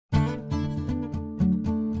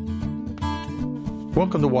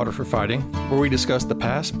Welcome to Water for Fighting, where we discuss the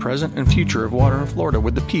past, present, and future of water in Florida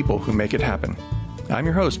with the people who make it happen. I'm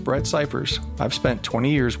your host, Brett Cyphers. I've spent 20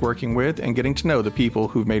 years working with and getting to know the people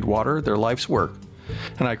who've made water their life's work.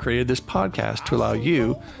 And I created this podcast to allow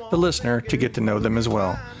you, the listener, to get to know them as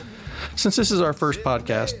well. Since this is our first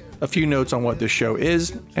podcast, a few notes on what this show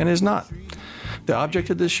is and is not. The object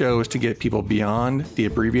of this show is to get people beyond the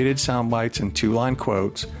abbreviated sound bites and two-line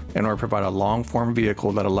quotes and or provide a long-form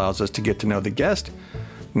vehicle that allows us to get to know the guest,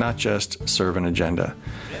 not just serve an agenda.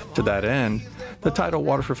 To that end, the title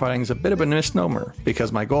Water for Fighting is a bit of a misnomer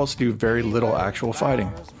because my goal is to do very little actual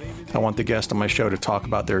fighting. I want the guest on my show to talk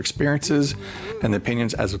about their experiences and the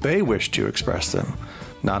opinions as they wish to express them,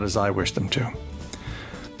 not as I wish them to.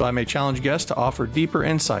 Though I may challenge guests to offer deeper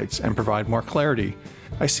insights and provide more clarity,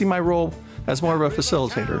 I see my role as more of a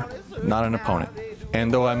facilitator, not an opponent.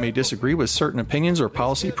 And though I may disagree with certain opinions or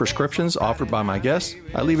policy prescriptions offered by my guests,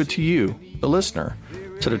 I leave it to you, the listener,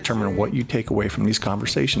 to determine what you take away from these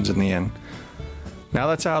conversations in the end. Now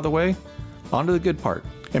that's out of the way, on to the good part.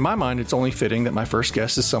 In my mind, it's only fitting that my first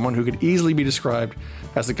guest is someone who could easily be described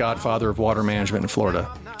as the godfather of water management in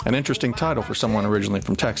Florida, an interesting title for someone originally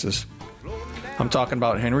from Texas. I'm talking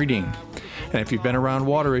about Henry Dean. And if you've been around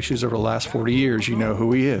water issues over the last 40 years, you know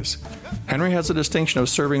who he is. Henry has the distinction of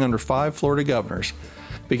serving under 5 Florida governors,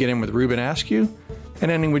 beginning with Reuben Askew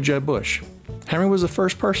and ending with Jeb Bush. Henry was the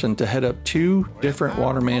first person to head up 2 different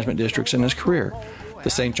water management districts in his career, the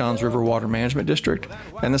St. Johns River Water Management District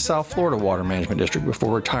and the South Florida Water Management District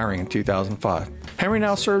before retiring in 2005. Henry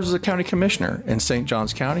now serves as a county commissioner in St.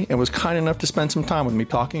 Johns County and was kind enough to spend some time with me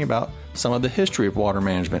talking about some of the history of water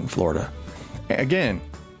management in Florida. Again,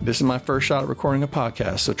 this is my first shot at recording a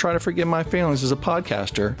podcast, so try to forgive my failings as a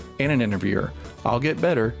podcaster and an interviewer. I'll get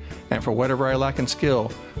better, and for whatever I lack in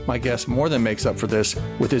skill, my guest more than makes up for this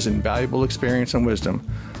with his invaluable experience and wisdom.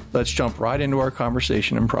 Let's jump right into our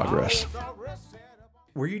conversation and progress.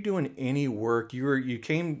 Were you doing any work? You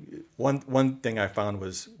came. One thing I found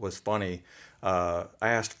was funny. I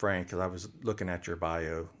asked Frank because I was looking at your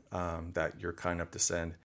bio that you're kind enough to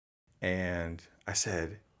send, and I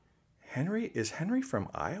said, Is Henry from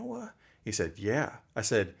Iowa? He said, yeah. I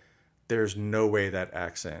said, there's no way that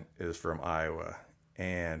accent is from Iowa.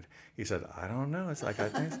 And he said, I don't know. It's like, I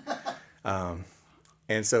think.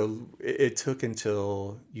 And so it took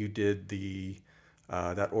until you did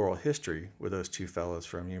that oral history with those 2 fellows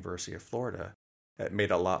from University of Florida that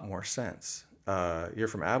made a lot more sense. You're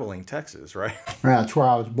from Abilene, Texas, right? Yeah, that's where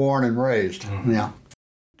I was born and raised. Mm-hmm. Yeah.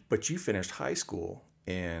 But you finished high school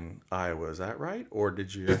in Iowa, is that right? Or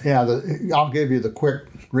did you? Yeah, I'll give you the quick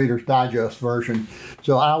Reader's Digest version.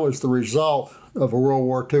 So I was the result of a World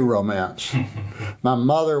War II romance. My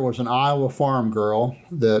mother was an Iowa farm girl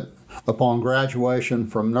that upon graduation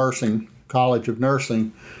from College of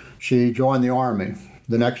Nursing, she joined the Army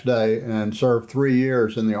the next day and served 3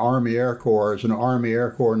 years in the Army Air Corps as an Army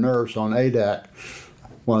Air Corps nurse on Adak,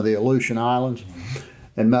 one of the Aleutian Islands,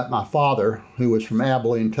 and met my father, who was from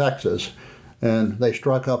Abilene, Texas. And they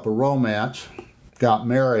struck up a romance, got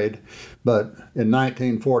married, but in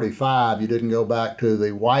 1945, you didn't go back to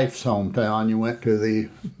the wife's hometown, you went to the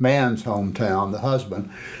man's hometown, the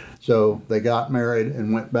husband. So they got married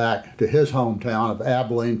and went back to his hometown of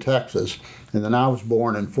Abilene, Texas. And then I was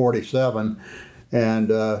born in 47,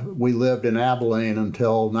 and we lived in Abilene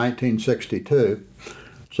until 1962.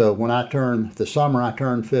 So when the summer I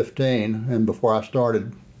turned 15, and before I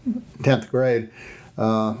started 10th grade,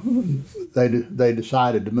 they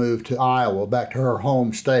decided to move to Iowa, back to her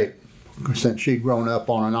home state, since she'd grown up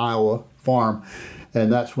on an Iowa farm.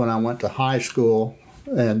 And that's when I went to high school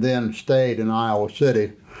and then stayed in Iowa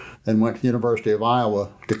City and went to the University of Iowa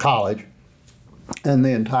to college. And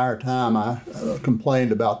the entire time I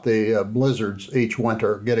complained about the blizzards each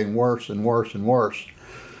winter getting worse and worse and worse.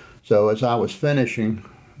 So as I was finishing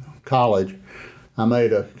college, I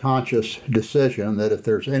made a conscious decision that if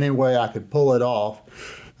there's any way I could pull it off,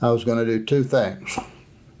 I was going to do 2 things.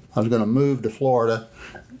 I was going to move to Florida,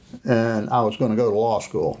 and I was going to go to law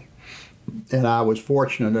school. And I was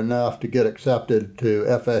fortunate enough to get accepted to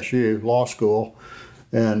FSU Law School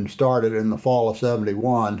and started in the fall of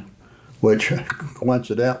 71, which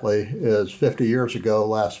coincidentally is 50 years ago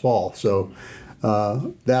last fall. So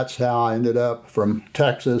that's how I ended up from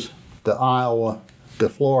Texas to Iowa to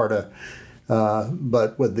Florida.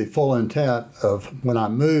 But with the full intent of, when I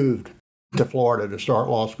moved to Florida to start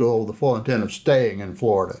law school, the full intent of staying in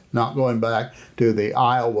Florida, not going back to the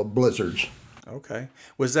Iowa blizzards. Okay.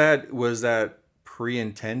 Was that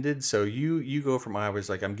pre-intended? So you go from Iowa, it's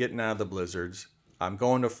like, I'm getting out of the blizzards, I'm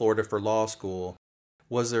going to Florida for law school,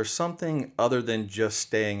 Was there something other than just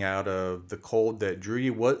staying out of the cold that drew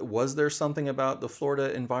you? What was there something about the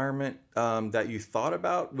Florida environment that you thought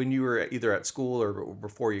about when you were either at school or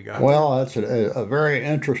before you got there? Well, that's a very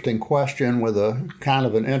interesting question with a kind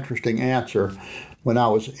of an interesting answer. When I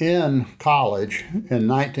was in college in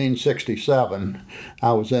 1967,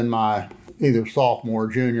 I was in my either sophomore or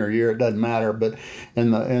junior year, it doesn't matter, but in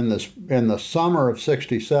the summer of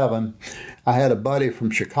 '67, I had a buddy from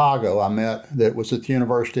Chicago I met that was at the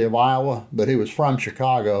University of Iowa, but he was from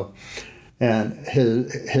Chicago. And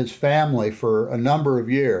his family, for a number of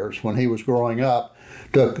years when he was growing up,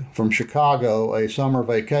 took from Chicago a summer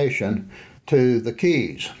vacation to the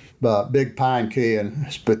Keys, Big Pine Key,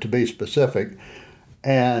 and to be specific.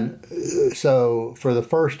 And so for the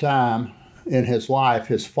first time in his life,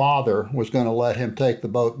 his father was going to let him take the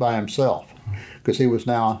boat by himself because he was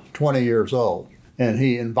now 20 years old. And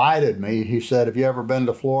he invited me. He said, "Have you ever been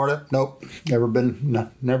to Florida?" "Nope, never been. No,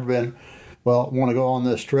 never been." "Well, want to go on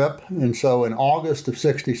this trip?" And so in August of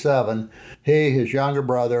 '67, he, his younger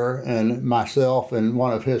brother, and myself and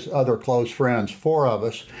one of his other close friends, four of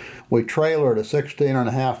us, we trailered a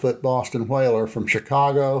 16.5-foot Boston whaler from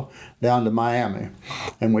Chicago down to Miami.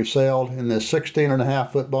 And we sailed in this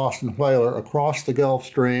 16.5-foot Boston whaler across the Gulf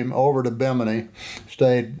Stream over to Bimini,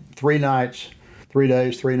 stayed 3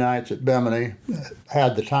 days, 3 nights at Bimini,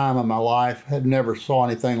 had the time of my life, had never saw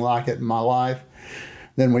anything like it in my life.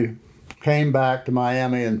 Then we came back to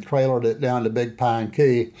Miami and trailered it down to Big Pine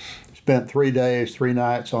Key. Spent 3 days, 3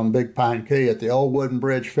 nights on Big Pine Key at the old Wooden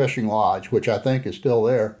Bridge Fishing Lodge, which I think is still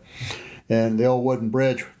there. And the old Wooden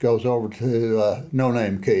Bridge goes over to No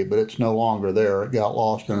Name Key, but it's no longer there. It got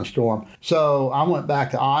lost in a storm. So I went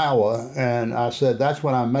back to Iowa, and I said that's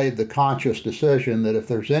when I made the conscious decision that if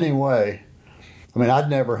there's any way, I mean, I'd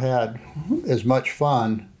never had as much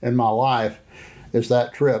fun in my life as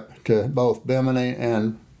that trip to both Bimini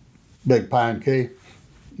and Big Pine Key.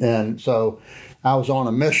 And so I was on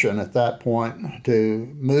a mission at that point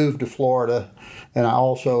to move to Florida, and I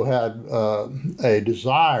also had a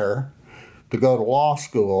desire to go to law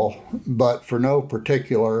school, but for no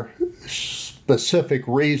particular specific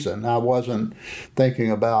reason. I wasn't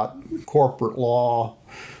thinking about corporate law,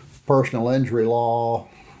 personal injury law.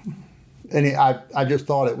 I just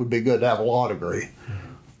thought it would be good to have a law degree.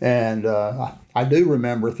 And I do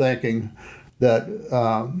remember thinking that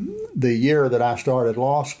the year that I started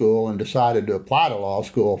law school and decided to apply to law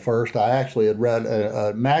school first, I actually had read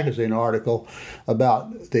a magazine article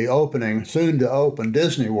about the soon to open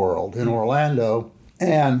Disney World in Orlando,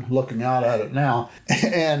 and looking out at it now.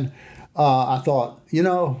 And I thought,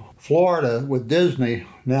 Florida with Disney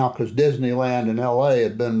now, because Disneyland in LA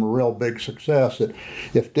had been a real big success, that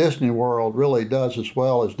if Disney World really does as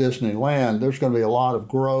well as Disneyland, there's going to be a lot of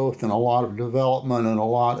growth and a lot of development and a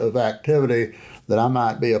lot of activity that I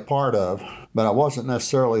might be a part of. But I wasn't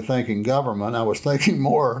necessarily thinking government. I was thinking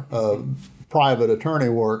more private attorney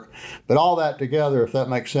work. But all that together, if that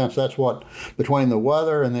makes sense, that's what, between the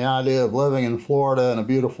weather and the idea of living in Florida in a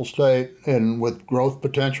beautiful state and with growth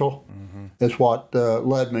potential, is what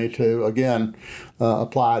led me to, again,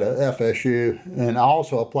 apply to FSU. And I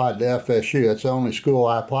also applied to FSU. It's the only school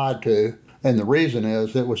I applied to. And the reason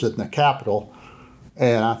is it was in the capital.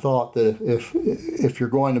 And I thought that if you're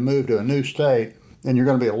going to move to a new state and you're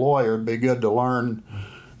going to be a lawyer, it'd be good to learn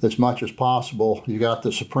as much as possible. You got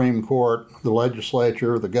the Supreme Court, the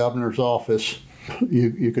legislature, the governor's office.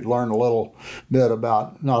 You could learn a little bit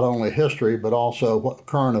about not only history, but also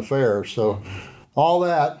current affairs. So all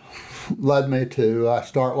that led me to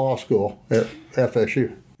start law school at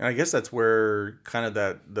FSU. And I guess that's where kind of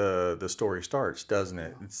the story starts, doesn't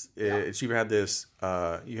it? It's you had this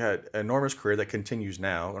you had an enormous career that continues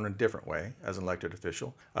now in a different way as an elected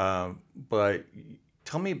official. But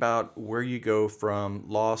tell me about where you go from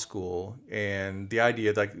law school and the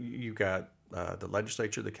idea that you got the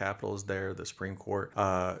legislature, the Capitol is there, the Supreme Court.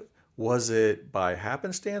 Was it by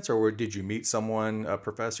happenstance, or did you meet someone, a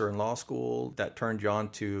professor in law school, that turned you on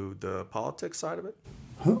to the politics side of it?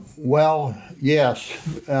 Well, yes,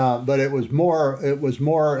 but it was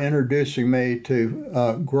more introducing me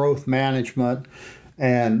to growth management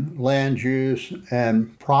and land use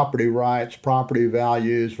and property rights, property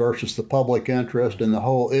values versus the public interest, and the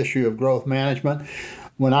whole issue of growth management.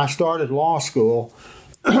 When I started law school,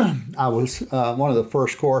 I was one of the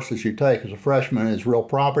first courses you take as a freshman is real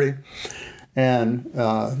property, and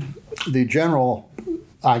the general,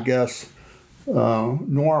 I guess,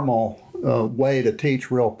 normal way to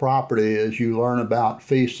teach real property is you learn about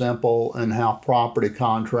fee simple and how property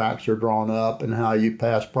contracts are drawn up and how you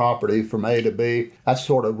pass property from A to B. That's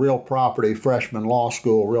sort of real property, freshman law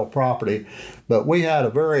school, real property. But we had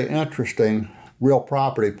a very interesting real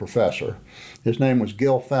property professor. His name was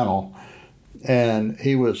Gil Fennell, and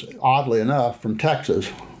he was, oddly enough, from Texas,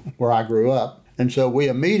 where I grew up. And so we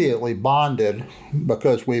immediately bonded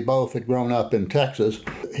because we both had grown up in Texas.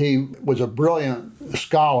 He was a brilliant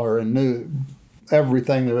scholar and knew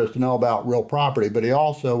everything there is to know about real property, but he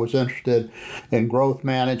also was interested in growth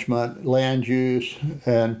management, land use,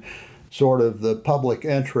 and sort of the public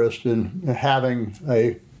interest in having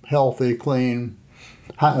a healthy, clean,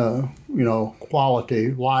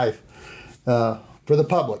 quality life for the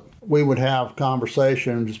public. We would have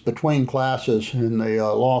conversations between classes in the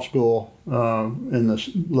law school, in this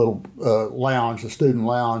little lounge, the student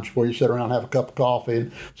lounge, where you sit around and have a cup of coffee,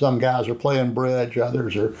 and some guys are playing bridge,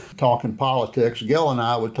 others are talking politics. Gil and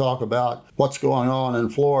I would talk about what's going on in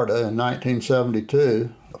Florida in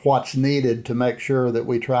 1972, what's needed to make sure that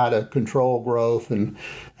we try to control growth and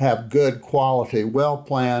have good quality,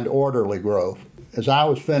 well-planned, orderly growth. As I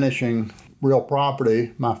was finishing real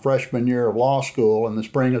property my freshman year of law school in the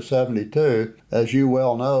spring of 72, as you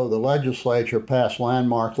well know, the legislature passed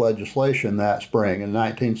landmark legislation that spring in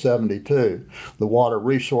 1972, the Water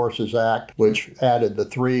Resources Act, which added the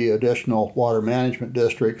 3 additional water management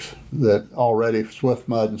districts that already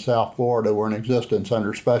Swiftmud and South Florida were in existence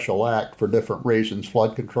under special act for different reasons,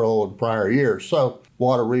 flood control in prior years. So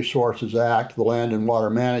Water Resources Act, the Land and Water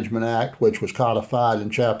Management Act, which was codified in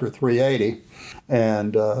Chapter 380,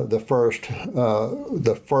 and the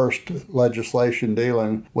first legislation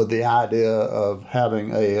dealing with the idea of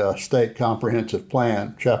having a state comprehensive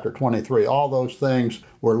plan, Chapter 23. All those things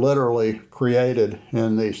were literally created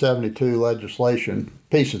in the 72 legislation,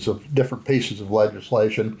 different pieces of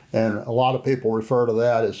legislation, and a lot of people refer to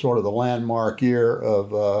that as sort of the landmark year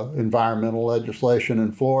of environmental legislation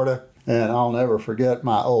in Florida. And I'll never forget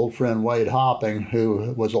my old friend Wade Hopping,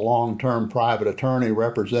 who was a long-term private attorney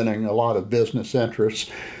representing a lot of business interests,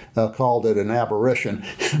 called it an aberration.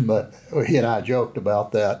 But he and I joked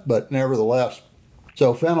about that. But nevertheless,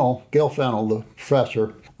 so Gil Fennell, the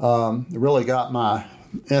professor, really got my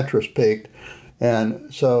interest piqued.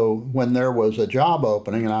 And so when there was a job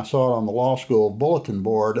opening, and I saw it on the law school bulletin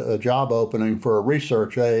board, a job opening for a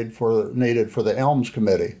research aide needed for the ELMS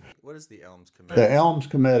Committee. What is the ELMS Committee? The ELMS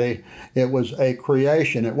Committee, it was a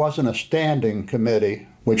creation. It wasn't a standing committee,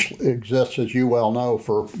 which exists, as you well know,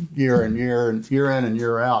 for year in and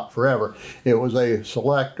year out forever. It was a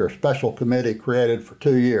select or special committee created for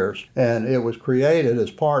 2 years, and it was created as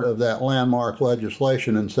part of that landmark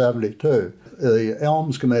legislation in 72. The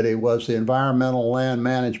ELMS Committee was the Environmental Land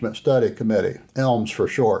Management Study Committee, ELMS for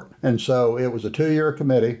short. And so it was a 2-year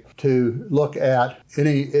committee to look at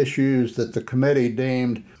any issues that the committee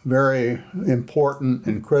deemed very important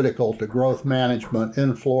and critical to growth management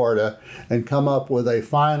in Florida and come up with a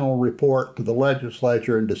final report to the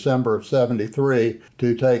legislature in December of 73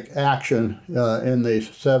 to take action in the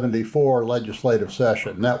 74 legislative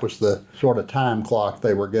session. That was the sort of time clock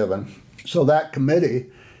they were given. So that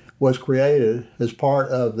committee was created as part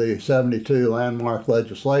of the 72 landmark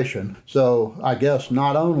legislation. So I guess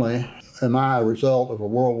not only am I a result of a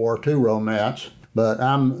World War II romance, but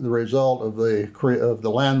I'm the result of the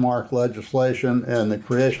landmark legislation and the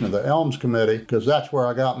creation of the ELMS Committee, because that's where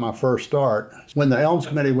I got my first start. When the ELMS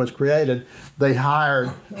Committee was created, they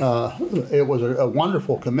hired, it was a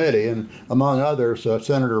wonderful committee, and among others,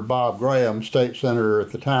 Senator Bob Graham, state senator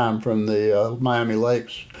at the time from the Miami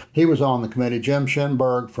Lakes, he was on the committee. Jim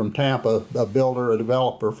Schinberg from Tampa, a builder, a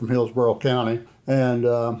developer from Hillsborough County, and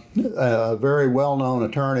a very well-known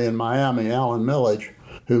attorney in Miami, Alan Millage,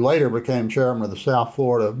 who later became chairman of the South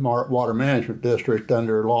Florida Water Management District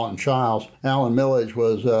under Lawton Chiles. Alan Millage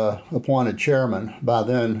was appointed chairman by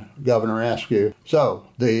then Governor Askew. So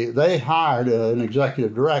they hired an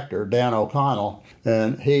executive director, Dan O'Connell,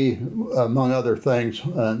 and he, among other things,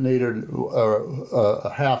 needed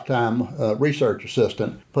a half-time research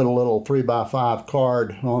assistant. Put a little 3x5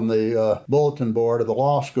 card on the bulletin board of the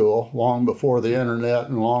law school long before the internet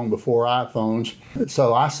and long before iPhones.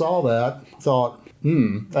 So I saw that, thought,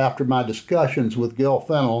 after my discussions with Gil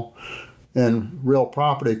Fennell in real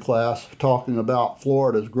property class talking about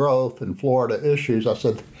Florida's growth and Florida issues, I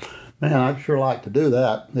said, man, I'd sure like to do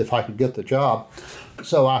that if I could get the job.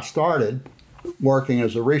 So I started working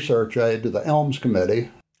as a research aide to the ELMS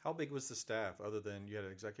Committee. How big was the staff other than you had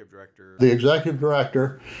an executive director? The executive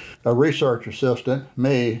director, a research assistant,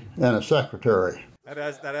 me, and a secretary. That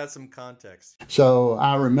adds some context. So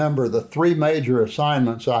I remember the 3 major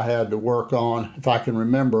assignments I had to work on, if I can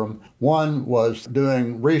remember them. One was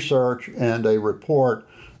doing research and a report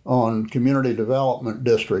on community development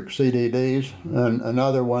district, CDDs, and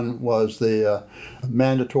another one was the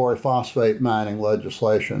mandatory phosphate mining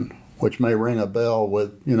legislation, which may ring a bell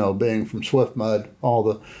with, being from Swiftmud, all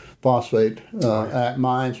the phosphate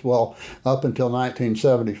mines. Well, up until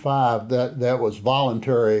 1975, that was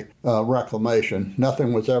voluntary reclamation.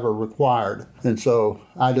 Nothing was ever required. And so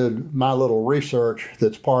I did my little research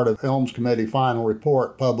that's part of Helms Committee final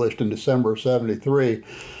report published in December of 73,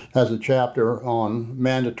 has a chapter on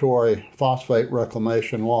mandatory phosphate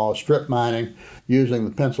reclamation laws, strip mining, using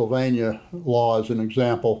the Pennsylvania law as an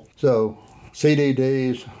example. So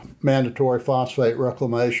CDDs, mandatory phosphate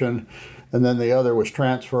reclamation, and then the other was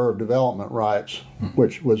transfer of development rights,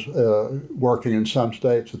 which was working in some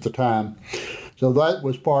states at the time. So that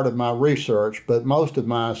was part of my research, but most of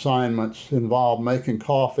my assignments involved making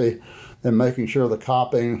coffee and making sure the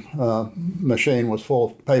copying machine was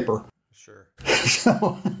full of paper. Sure.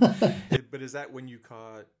 So, but is that when you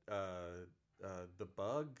caught the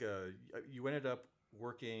bug? You ended up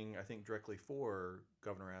working, I think, directly for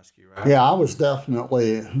Governor Askew, right? Yeah,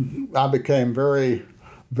 I became very,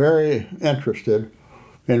 very interested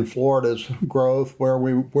in Florida's growth, where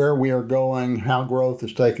we are going, how growth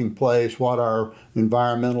is taking place, what our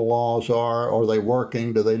environmental laws are they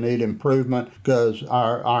working, do they need improvement? Because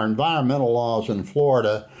our environmental laws in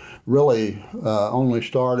Florida really only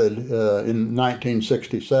started in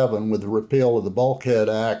 1967 with the repeal of the Bulkhead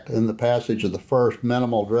Act and the passage of the first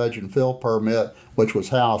minimal dredge and fill permit, which was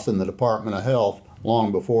housed in the Department of Health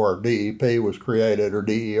long before DEP was created, or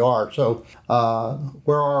DER. So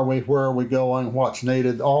where are we? Where are we going? What's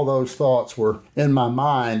needed? All those thoughts were in my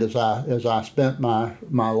mind as I spent my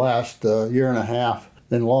last year and a half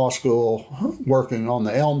in law school working on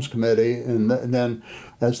the Helms Committee, and then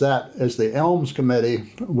as the Helms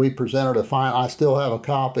Committee, we presented I still have a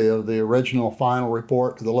copy of the original final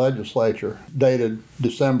report to the legislature, dated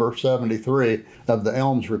December 73, of the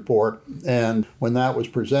Helms report. And when that was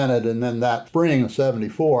presented, and then that spring of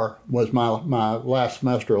 74 was my last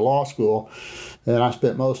semester of law school, and I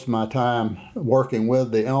spent most of my time working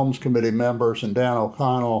with the Helms Committee members and Dan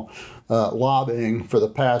O'Connell, lobbying for the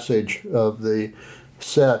passage of the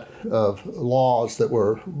set of laws that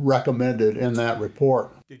were recommended in that report.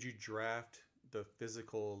 Did you draft the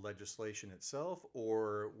physical legislation itself,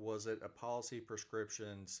 or was it a policy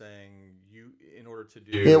prescription saying in order to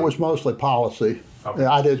do... It was mostly policy. Okay.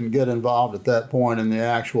 I didn't get involved at that point in the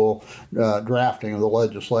actual drafting of the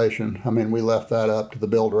legislation. I mean, we left that up to the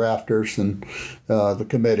bill drafters and the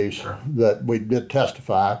committees. Sure. That we did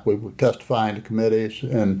testify. We were testifying to committees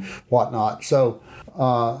and whatnot. So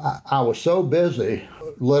I was so busy,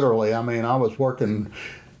 literally. I mean, I was working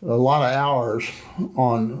a lot of hours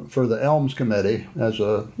for the Helms Committee as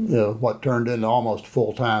what turned into almost a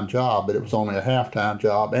full-time job, but it was only a half-time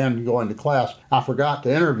job, and going to class. I forgot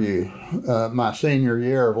to interview my senior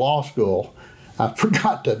year of law school. I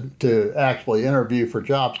forgot to actually interview for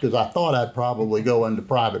jobs because I thought I'd probably go into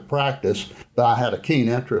private practice, but I had a keen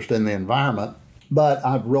interest in the environment. But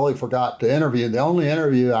I really forgot to interview. The only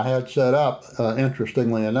interview I had set up,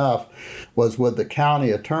 interestingly enough, was with the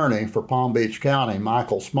county attorney for Palm Beach County,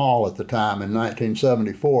 Michael Small, at the time in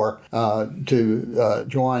 1974, to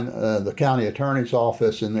join the county attorney's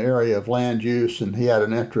office in the area of land use, and he had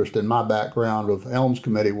an interest in my background of Helms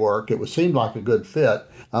Committee work. It seemed like a good fit.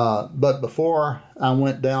 But before I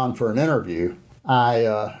went down for an interview,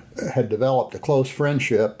 I had developed a close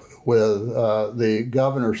friendship with the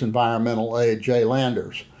governor's environmental aide, Jay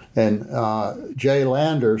Landers. And Jay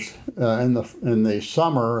Landers, in the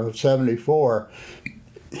summer of 74,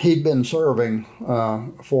 he'd been serving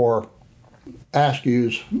for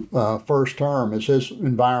Askew's first term as his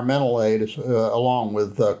environmental aide, along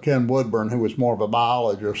with Ken Woodburn, who was more of a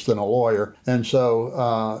biologist than a lawyer. And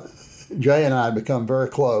so Jay and I had become very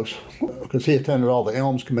close because he attended all the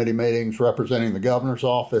Helms Committee meetings representing the governor's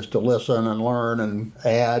office to listen and learn and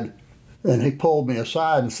add. And he pulled me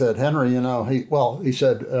aside and said, Henry, he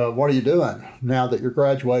said, what are you doing now that you're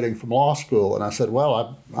graduating from law school? And I said,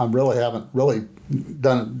 well, I really haven't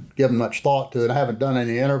given much thought to it. I haven't done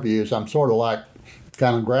any interviews. I'm sort of like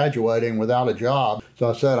kind of graduating without a job. So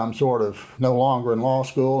I said, I'm sort of no longer in law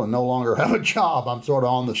school and no longer have a job. I'm sort of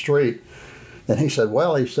on the street. And he said,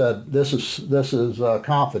 this is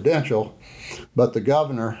confidential, but the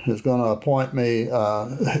governor is going to appoint me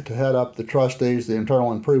to head up the trustees, the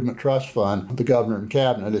Internal Improvement Trust Fund. The governor and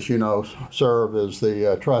cabinet, as you know, serve as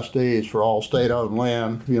the trustees for all state-owned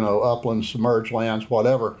land, uplands, submerged lands,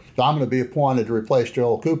 whatever. So I'm going to be appointed to replace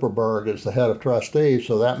Joel Cooperberg as the head of trustees,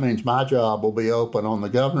 so that means my job will be open on the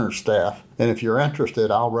governor's staff. And if you're interested,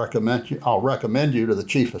 I'll recommend you to the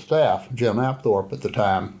chief of staff, Jim Apthorpe at the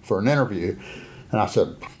time, for an interview. And I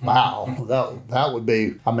said, wow, that would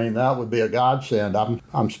be, that would be a godsend.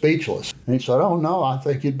 I'm speechless. And he said, oh, no, I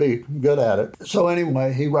think you'd be good at it. So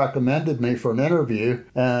anyway, he recommended me for an interview.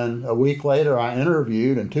 And a week later, I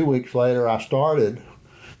interviewed. And 2 weeks later, I started.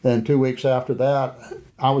 And 2 weeks after that,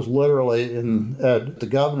 I was literally at the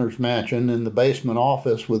governor's mansion in the basement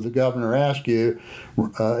office with the Governor Askew,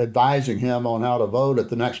 advising him on how to vote at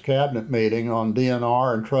the next cabinet meeting on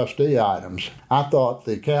DNR and trustee items. I thought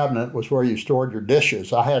the cabinet was where you stored your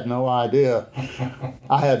dishes. I had no idea.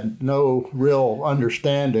 I had no real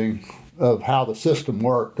understanding of how the system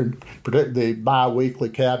worked, and particularly the bi-weekly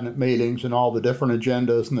cabinet meetings and all the different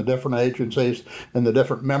agendas and the different agencies and the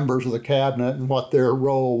different members of the cabinet and what their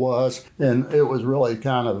role was. And it was really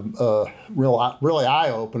kind of really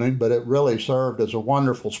eye-opening, but it really served as a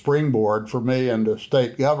wonderful springboard for me into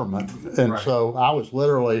state government. And right. So I was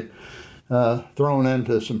literally thrown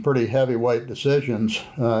into some pretty heavyweight decisions,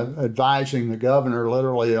 advising the governor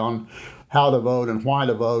literally on how to vote and why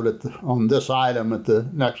to vote on this item at the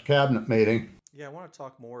next cabinet meeting. Yeah, I want to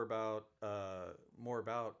talk more about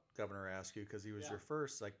Governor Askew, because he was your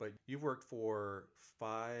first. But you've worked for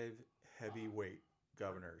 5 heavyweight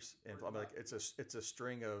governors, and it's a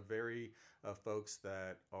string of folks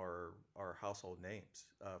that are household names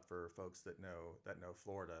for folks that know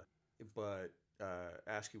Florida. But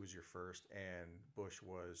Askew was your first, and Bush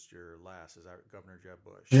was your last. Is that Governor Jeb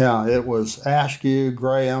Bush? Yeah, it was Askew,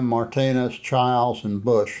 Graham, Martinez, Childs, and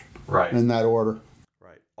Bush. Right. In that order.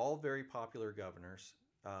 Right. All very popular governors,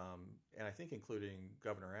 and I think including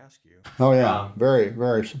Governor Askew. Oh yeah, very,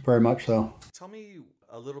 very, very much so. Tell me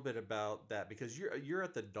a little bit about that, because you're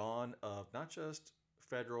at the dawn of not just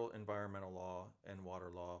federal environmental law and water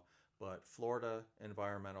law, but Florida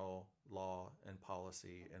environmental law and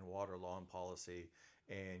policy and water law and policy,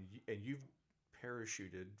 and you've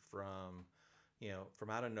parachuted from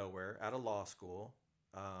out of nowhere, out of law school,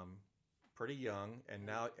 pretty young, and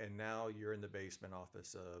now you're in the basement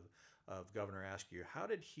office of Governor Askew.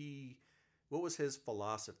 What was his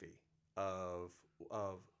philosophy of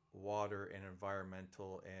water and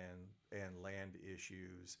environmental and land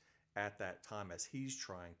issues at that time as he's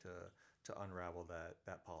trying to unravel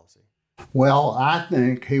that policy? Well, I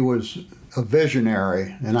think he was a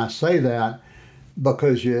visionary, and I say that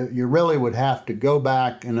because you really would have to go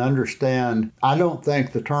back and understand. I don't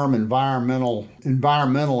think the term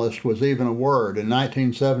environmentalist was even a word. In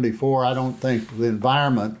 1974, I don't think the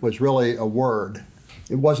environment was really a word.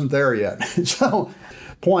 It wasn't there yet. So,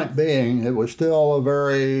 point being, it was still a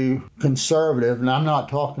very conservative, and I'm not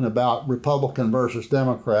talking about Republican versus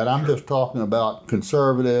Democrat. I'm just talking about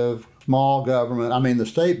conservative, small government. I mean, the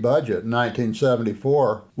state budget in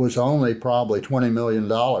 1974 was only probably $20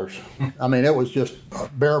 million. I mean, it was just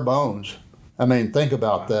bare bones. I mean, think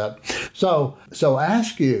about that. So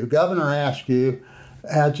Askew, Governor Askew,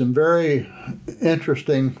 had some very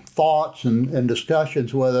interesting thoughts and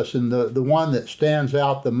discussions with us, and the one that stands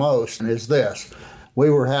out the most is this. We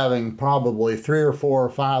were having probably 3 or 4 or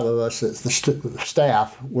 5 of us as the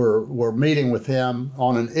staff were meeting with him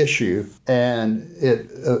on an issue, and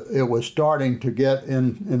it was starting to get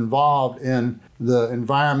involved in the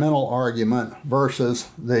environmental argument versus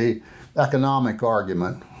the economic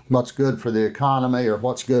argument. What's good for the economy or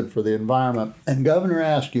what's good for the environment? And Governor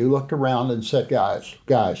Askew looked around and said, guys,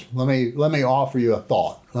 let me offer you a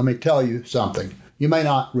thought. Let me tell you something you may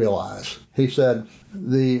not realize. He said,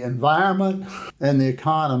 the environment and the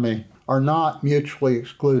economy are not mutually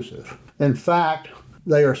exclusive. In fact,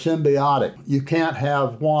 they are symbiotic. You can't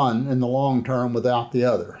have one in the long term without the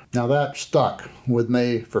other. Now that stuck with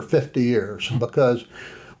me for 50 years because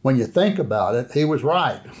when you think about it, he was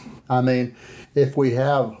right. I mean, if we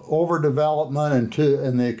have overdevelopment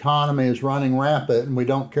and the economy is running rampant and we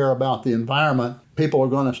don't care about the environment, people are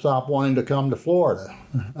going to stop wanting to come to Florida.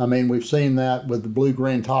 I mean, we've seen that with the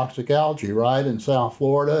blue-green toxic algae, right, in South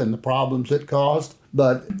Florida and the problems it caused.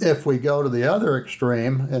 But if we go to the other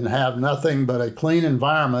extreme and have nothing but a clean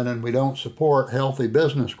environment and we don't support healthy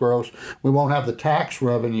business growth, we won't have the tax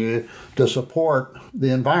revenue to support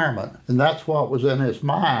the environment. And that's what was in his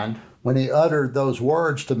mind when he uttered those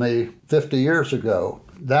words to me 50 years ago.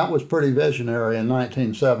 That was pretty visionary in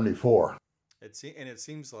 1974. It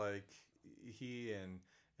seems like he and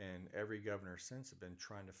every governor since have been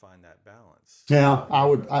trying to find that balance. Yeah,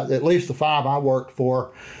 at least the 5 I worked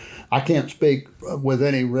for, I can't speak with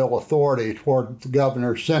any real authority toward the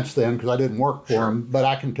governors since then because I didn't work for them, but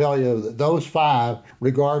I can tell you that those 5,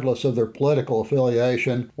 regardless of their political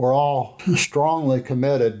affiliation, were all strongly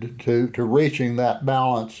committed to reaching that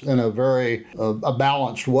balance in a very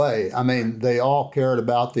balanced way. I mean, they all cared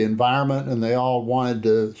about the environment and they all wanted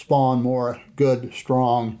to spawn more good,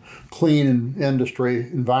 strong, clean industry,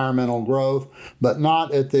 environmental growth, but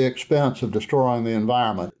not at the expense of destroying the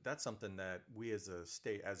environment. That's something that we as a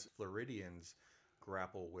state, as Floridians,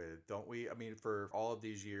 grapple with, don't we? I mean, for all of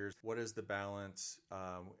these years, what is the balance?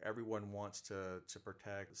 Everyone wants to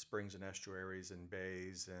protect springs and estuaries and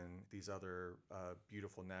bays and these other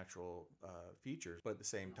beautiful natural features, but at the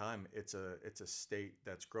same time, it's a state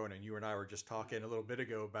that's growing. And you and I were just talking a little bit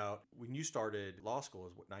ago about when you started law school,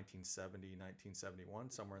 is what, 1970,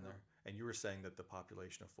 1971, somewhere in there. And you were saying that the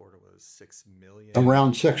population of Florida was 6 million,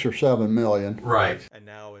 around 6 or 7 million. Right. And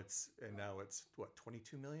now it's what,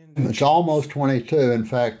 22 million? It's almost 22. In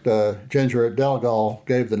fact, Ginger at Delgall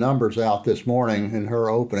gave the numbers out this morning in her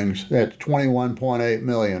openings. It's 21.8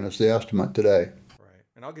 million is the estimate today. Right.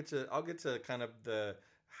 And I'll get to kind of the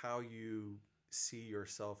how you see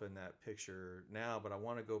yourself in that picture now, but I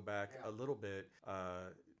want to go back a little bit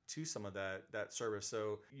to some of that service.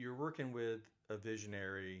 So you're working with a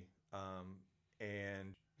visionary,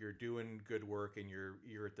 and you're doing good work, and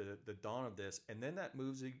you're at the dawn of this, and then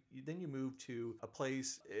you move to a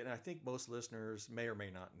place, and I think most listeners may or may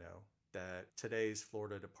not know that today's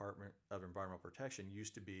Florida Department of Environmental Protection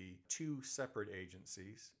used to be 2 separate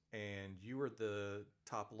agencies, and you were the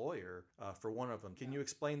top lawyer for one of them. Can you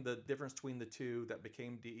explain the difference between the two that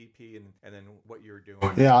became DEP and then what you were doing?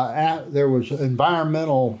 Yeah, there was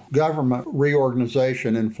environmental government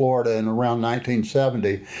reorganization in Florida in around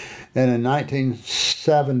 1970. And in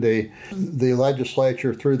 1970, the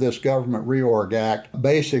legislature, through this Government Reorg Act,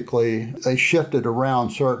 basically they shifted around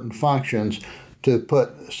certain functions to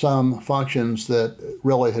put some functions that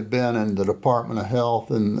really had been in the Department of Health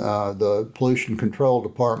and the Pollution Control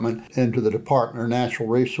Department into the Department of Natural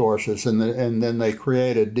Resources, and then they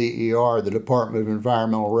created DER, the Department of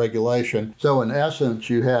Environmental Regulation. So in essence,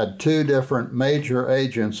 you had 2 different major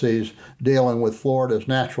agencies dealing with Florida's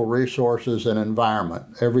natural resources and environment.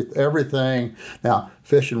 Everything. Now,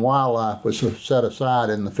 Fish and Wildlife was set aside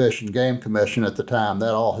in the Fish and Game Commission at the time.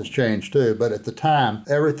 That all has changed too. But at the time,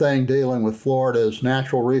 everything dealing with Florida's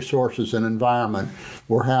natural resources and environment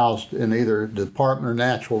were housed in either the Department of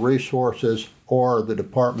Natural Resources or the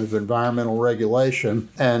Department of Environmental Regulation,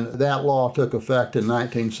 and that law took effect in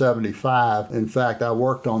 1975. In fact, I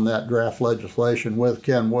worked on that draft legislation with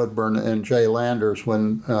Ken Woodburn and Jay Landers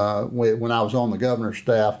when I was on the governor's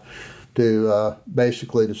staff, to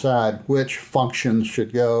basically decide which functions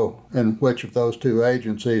should go in which of those 2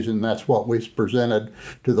 agencies, and that's what we presented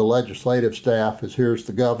to the legislative staff, is here's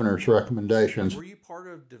the governor's recommendations. Were you part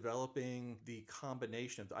of developing the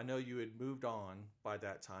combination of, I know you had moved on by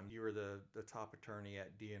that time, you were the top attorney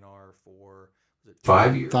at DNR for, was it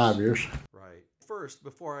 5 years? 5 years. Right. First,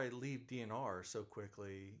 before I leave DNR so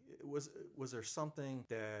quickly, was there something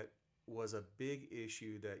that was a big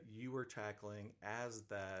issue that you were tackling as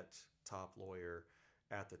that top lawyer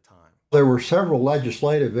at the time? There were several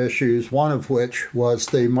legislative issues, one of which was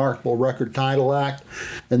the Marketable Record Title Act,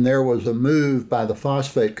 and there was a move by the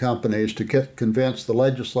phosphate companies to convince the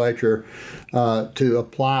legislature to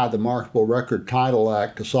apply the Marketable Record Title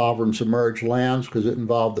Act to sovereign submerged lands, because it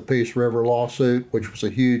involved the Peace River lawsuit, which was a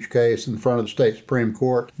huge case in front of the state Supreme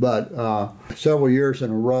Court. But several years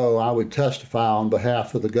in a row, I would testify on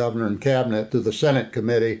behalf of the governor and cabinet to the Senate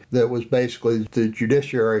committee that was basically the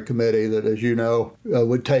Judiciary Committee that, as you know,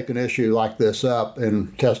 would take an issue like this up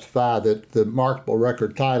and testify that the Marketable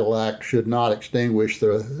Record Title Act should not extinguish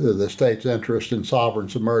the state's interest in sovereign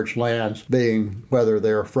submerged lands, being whether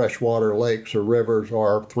they're freshwater lakes or rivers,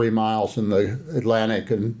 or 3 miles in the Atlantic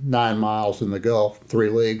and 9 miles in the Gulf, 3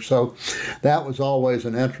 leagues. So that was always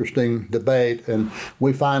an interesting debate, and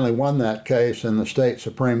we finally won that case in the state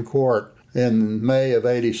Supreme Court in May of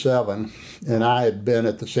 '87, and I had been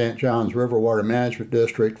at the St. Johns River Water Management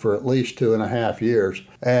District for at least 2.5 years.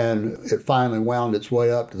 And it finally wound its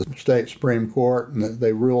way up to the state Supreme Court, and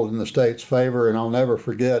they ruled in the state's favor. And I'll never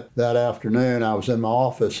forget that afternoon, I was in my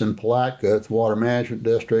office in Palatka at the Water Management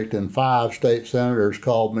District, and 5 state senators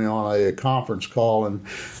called me on a conference call and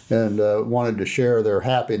wanted to share their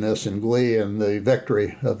happiness and glee in the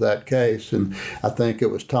victory of that case. And I think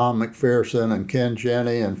it was Tom McPherson and Ken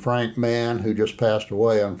Jenney and Frank Mann, who just passed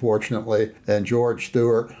away, unfortunately, and George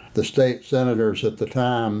Stewart, the state senators at the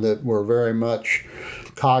time, that were very much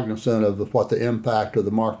cognizant of what the impact of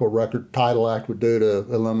the Marketable Record Title Act would do to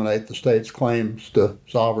eliminate the state's claims to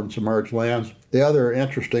sovereign submerged lands. The other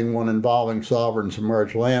interesting one involving sovereign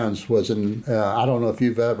submerged lands was in, I don't know if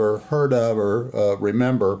you've ever heard of or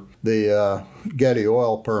remember, the Getty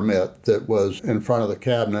oil permit that was in front of the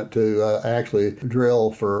cabinet to actually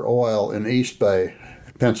drill for oil in East Bay,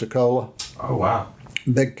 Pensacola. Oh, wow.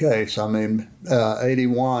 big case. I mean,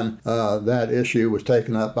 81, that issue was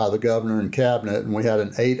taken up by the governor and cabinet, and we had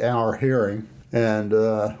an 8-hour hearing, and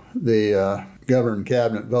the governor and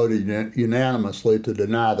cabinet voted unanimously to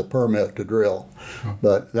deny the permit to drill.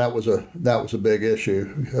 But that was a big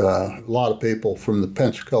issue. A lot of people from the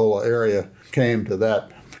Pensacola area came to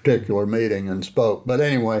that particular meeting and spoke. But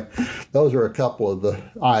anyway, those are a couple of the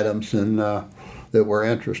items and that were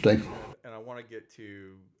interesting. And I want to get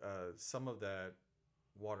to some of that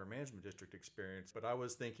water management district experience, but I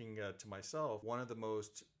was thinking to myself, one of the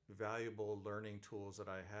most valuable learning tools that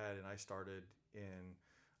I had, and I started in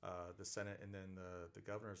the Senate and then the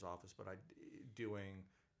governor's office, but doing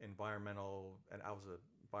environmental, and I was an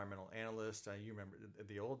environmental analyst. You remember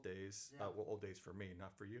the old days, yeah. Well, old days for me,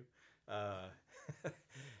 not for you.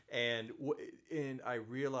 And I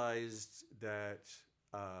realized that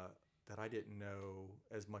I didn't know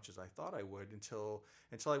as much as I thought I would until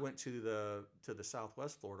I went to the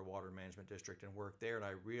Southwest Florida Water Management District and worked there, and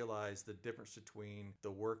I realized the difference between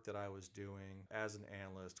the work that I was doing as an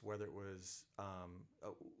analyst, whether it was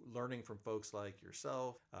learning from folks like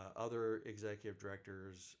yourself, other executive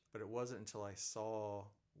directors, but it wasn't until I saw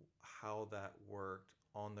how that worked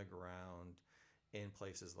on the ground in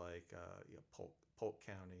places like Polk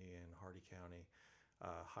County and Hardy County,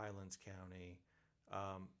 Highlands County.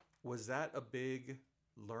 Was that a big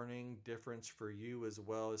learning difference for you as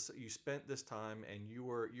well? As you spent this time and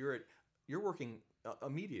you're working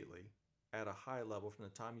immediately at a high level from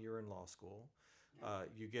the time you're in law school.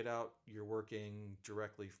 You get out, you're working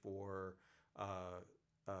directly for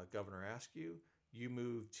Governor Askew. You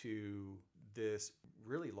move to this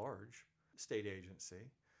really large state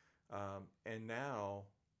agency, and now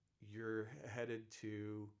you're headed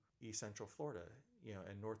to East Central Florida,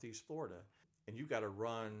 and Northeast Florida. And you've got to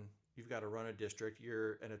run a district.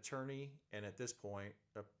 You're an attorney, and at this point,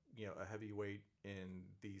 a heavyweight in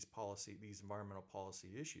these environmental policy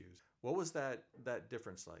issues. What was that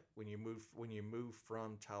difference like when you move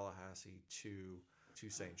from Tallahassee to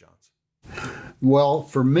St. John's? Well,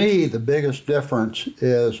 for me, the biggest difference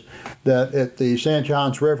is that at the St.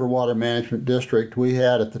 Johns River Water Management District, we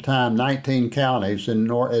had at the time 19 counties,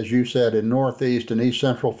 as you said, in Northeast and East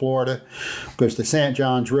Central Florida, because the St.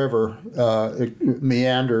 Johns River it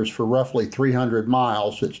meanders for roughly 300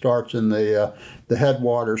 miles. It starts in the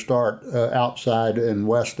headwaters start outside and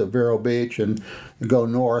west of Vero Beach and go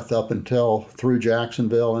north up until through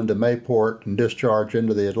Jacksonville into Mayport and discharge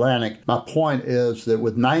into the Atlantic. My point is that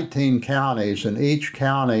with 19 counties, and each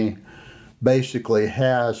county basically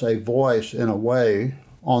has a voice in a way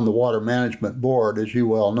on the Water Management Board, as you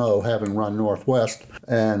well know, having run Northwest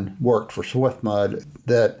and worked for SwiftMud,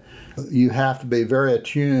 that you have to be very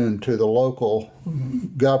attuned to the local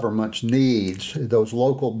government's needs, those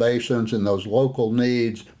local basins and those local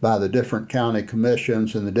needs by the different county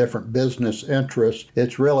commissions and the different business interests.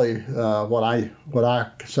 It's really what I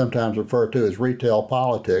sometimes refer to as retail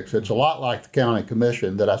politics. It's a lot like the county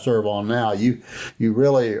commission that I serve on now. You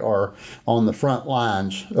really are on the front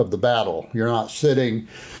lines of the battle. You're not sitting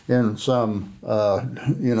in some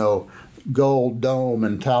gold dome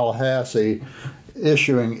in Tallahassee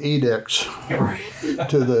issuing edicts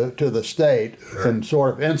to the state and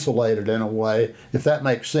sort of insulated in a way, if that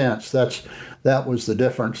makes sense. That was the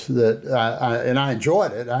difference that I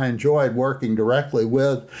enjoyed it. I enjoyed working directly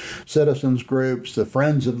with citizens groups, the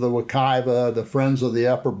Friends of the Wekiva, the Friends of the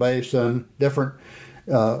Upper Basin, different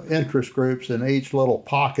interest groups in each little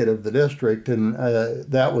pocket of the district, and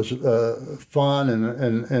that was fun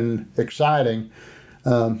and exciting.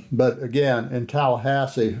 But again, in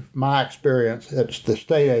Tallahassee, my experience at the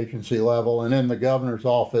state agency level and in the governor's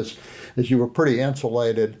office is you were pretty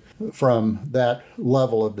insulated from that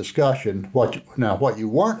level of discussion. What you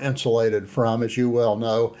weren't insulated from, as you well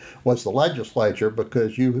know, was the legislature,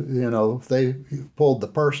 because they pulled the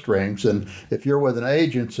purse strings. And if you're with an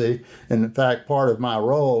agency, and in fact part of my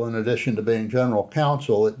role, in addition to being general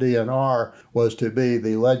counsel at DNR, was to be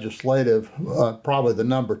the legislative, probably the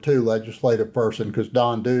number 2 legislative person, because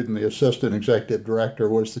Don Duden, the assistant executive director,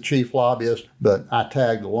 was the chief lobbyist, but I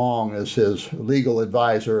tagged along as his legal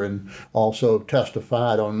advisor and also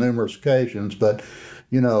testified on numerous occasions. But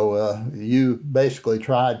you basically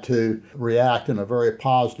tried to react in a very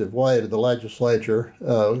positive way to the legislature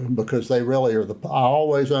because they really are I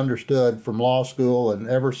always understood from law school and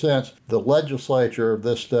ever since, the legislature of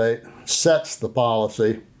this state sets the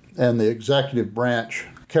policy and the executive branch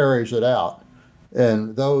carries it out.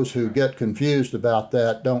 And those who get confused about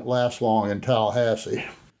that don't last long in Tallahassee.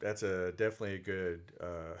 That's definitely a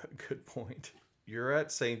good point. You're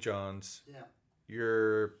at St. John's. Yeah.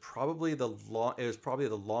 You're probably it was probably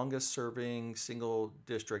the longest serving single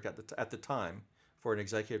district at the time for an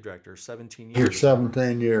executive director, 17 For years.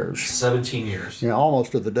 17 years. 17 years. Yeah,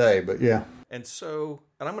 almost to the day, but yeah. And so,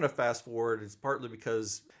 and I'm going to fast forward. It's partly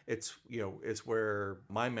because it's where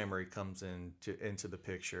my memory comes into the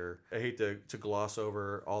picture. I hate to gloss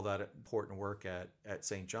over all that important work at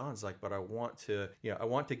St. John's, but I want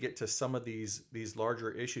to get to some of these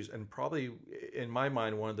larger issues, and probably in my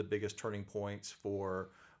mind one of the biggest turning points for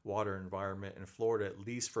water environment in Florida, at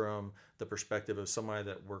least from the perspective of somebody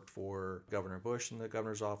that worked for Governor Bush in the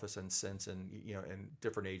governor's office and since in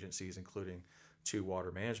different agencies, including 2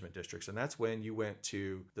 water management districts. And that's when you went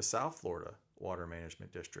to the South Florida Water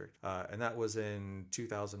Management District. And that was in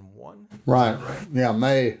 2001? Right. Yeah,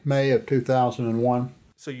 May of 2001.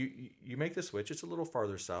 So you make the switch. It's a little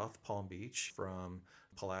farther south, Palm Beach from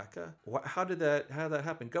Palatka. How did that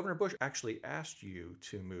happen? Governor Bush actually asked you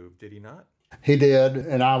to move, did he not? He did,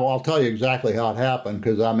 and I'll tell you exactly how it happened,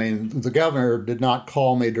 because, the governor did not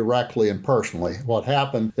call me directly and personally. What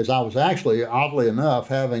happened is I was actually, oddly enough,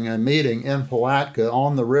 having a meeting in Palatka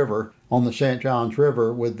on the river, on the St. Johns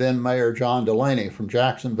River, with then Mayor John Delaney from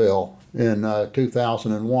Jacksonville in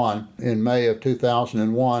 2001, in May of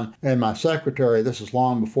 2001. And my secretary, this is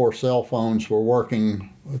long before cell phones were working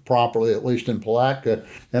properly, at least in Palatka,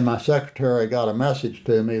 and my secretary got a message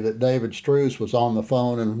to me that David Strews was on the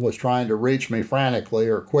phone and was trying to reach me frantically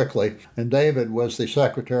or quickly. And David was the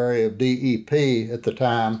secretary of DEP at the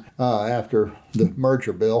time, after the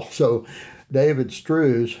merger bill. So David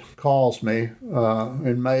Strews calls me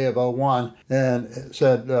in May of 01 and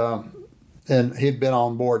said, and he'd been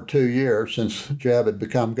on board 2 years since Jeb had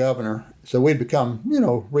become governor. So we'd become,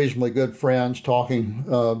 reasonably good friends, talking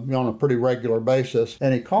on a pretty regular basis.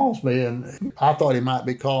 And he calls me, and I thought he might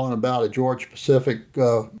be calling about a Georgia Pacific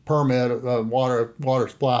permit, water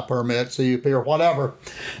supply permit, CUP or whatever.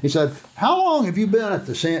 He said, "How long have you been at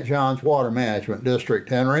the St. John's Water Management District,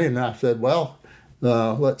 Henry?" And I said, "Well,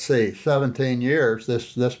 let's see, 17 years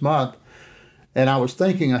this month." And I was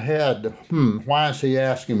thinking ahead, why is he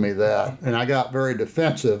asking me that? And I got very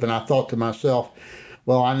defensive, and I thought to myself,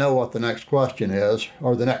 well, I know what the next question is,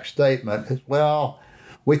 or the next statement is, well,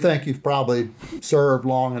 we think you've probably served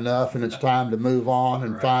long enough and it's time to move on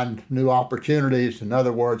and find new opportunities. In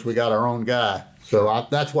other words, we got our own guy. So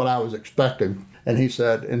that's what I was expecting. And he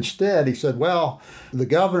said, well, the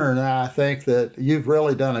governor and I think that you've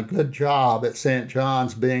really done a good job at St.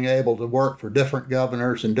 John's being able to work for different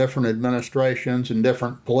governors and different administrations and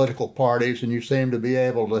different political parties, and you seem to be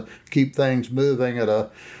able to keep things moving at a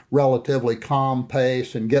relatively calm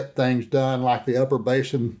pace and get things done like the Upper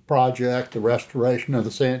Basin Project, the restoration of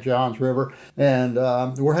the St. Johns River. And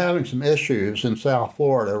we're having some issues in South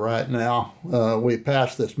Florida right now. We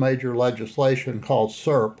passed this major legislation called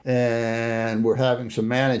SERP, and we're having some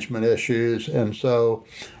management issues. And so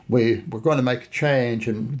we're going to make a change,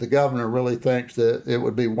 and the governor really thinks that it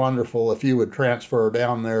would be wonderful if you would transfer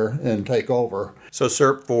down there and take over. So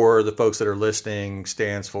SERP, for the folks that are listening,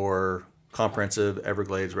 stands for Comprehensive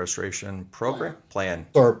Everglades Restoration Program? Plan.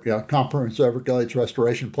 SERP, yeah, Comprehensive Everglades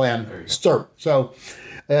Restoration Plan, SERP. So,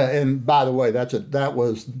 and by the way, that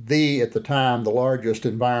was at the time, the largest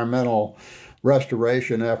environmental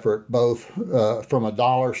restoration effort, both from a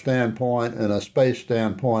dollar standpoint and a space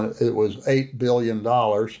standpoint. It was $8 billion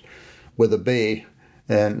with a B,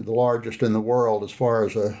 and the largest in the world as far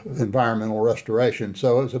as environmental restoration.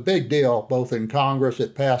 So it was a big deal, both in Congress.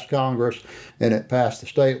 It passed Congress, and it passed the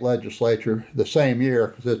state legislature the same year,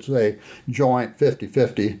 because it's a joint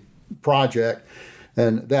 50-50 project.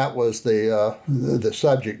 And that was the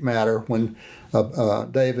subject matter when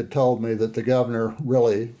David told me that the governor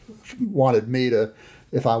really wanted me to,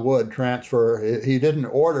 if I would, transfer. He didn't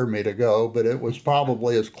order me to go, but it was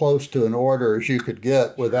probably as close to an order as you could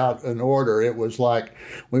get without an order. It was like,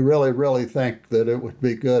 we really, really think that it would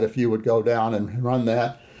be good if you would go down and run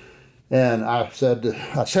that. And I said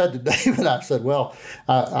to David, I said, well,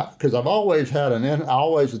 because I've always had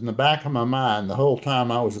always in the back of my mind, the whole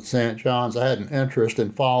time I was at St. John's, I had an interest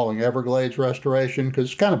in following Everglades restoration,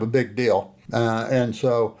 because it's kind of a big deal. And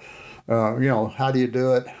so, how do you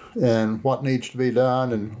do it, and what needs to be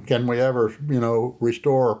done, and can we ever,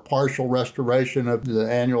 restore partial restoration of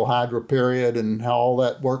the annual hydro period, and how all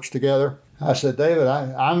that works together? I said, David,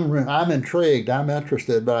 I'm intrigued, I'm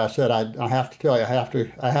interested, but I said, I have to tell you,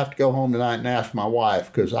 I have to go home tonight and ask my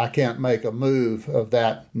wife, because I can't make a move of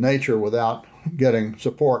that nature without getting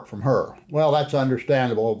support from her. Well, that's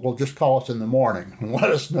understandable. Well, just call us in the morning and let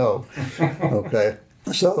us know. Okay.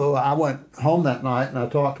 So I went home that night and I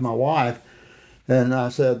talked to my wife, and I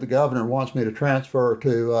said, the governor wants me to transfer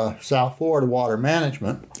to South Florida Water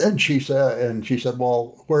Management. And she said,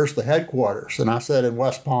 well, where's the headquarters? And I said, in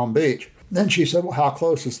West Palm Beach. Then she said, well, how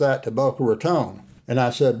close is that to Boca Raton? And I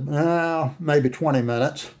said, maybe 20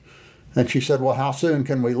 minutes. And she said, well, how soon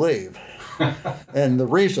can we leave? And the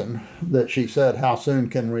reason that she said, how soon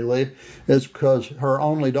can we leave, is because her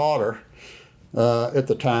only daughter at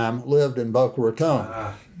the time lived in Boca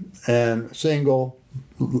Raton and single,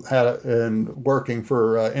 and working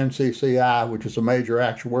for NCCI, which is a major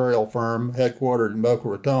actuarial firm headquartered in Boca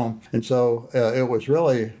Raton. And so it was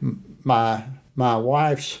really my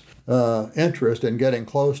wife's interest in getting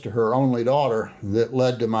close to her only daughter that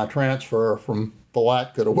led to my transfer from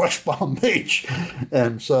Palatka to West Palm Beach.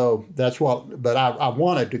 And so but I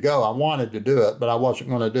wanted to go. I wanted to do it, but I wasn't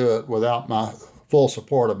going to do it without my full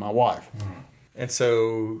support of my wife. And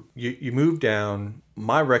so you moved down.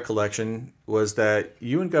 My recollection was that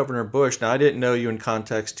you and Governor Bush, now I didn't know you in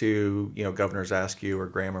context to, Governors Askew or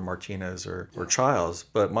Graham or Martinez or Childs,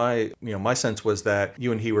 but my sense was that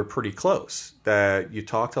you and he were pretty close, that you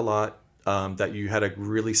talked a lot, that you had a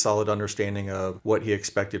really solid understanding of what he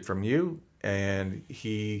expected from you, and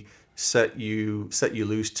he set you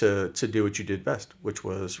loose to do what you did best, which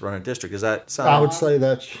was run a district. Does that sound? I would say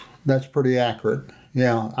that's pretty accurate.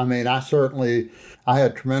 Yeah, I mean, I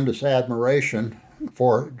had tremendous admiration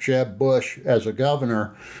for Jeb Bush as a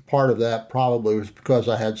governor. Part of that probably was because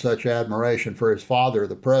I had such admiration for his father,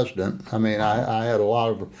 the president. I mean, I had a lot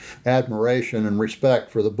of admiration and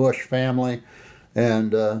respect for the Bush family,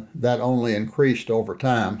 and that only increased over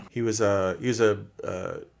time. He was a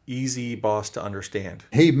easy boss to understand.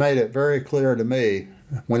 He made it very clear to me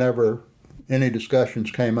whenever any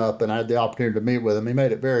discussions came up and I had the opportunity to meet with him. He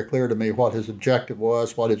made it very clear to me what his objective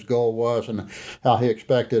was, what his goal was, and how he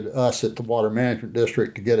expected us at the Water Management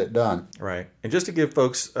District to get it done. Right. And just to give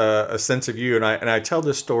folks a sense of you, and I tell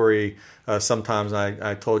this story sometimes,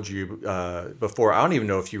 I told you before, I don't even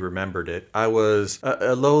know if you remembered it. I was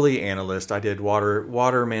a lowly analyst. I did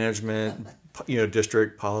water management,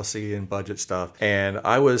 district policy and budget stuff. And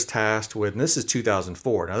I was tasked with, and this is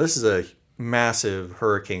 2004. Now, this is a massive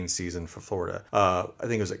hurricane season for Florida. I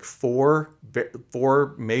think it was like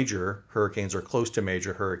four major hurricanes or close to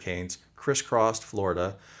major hurricanes crisscrossed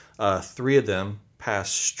Florida. Three of them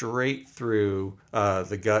passed straight through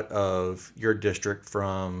the gut of your district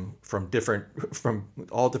from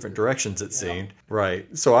all different directions, it seemed.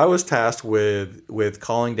 Right. So I was tasked with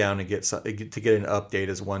calling down to get an update,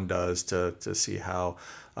 as one does, to see how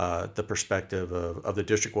the perspective of the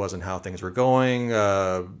district was and how things were going.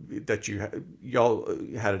 That y'all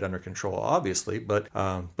had it under control, obviously, but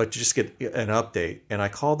you just get an update. And I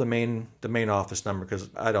called the main office number because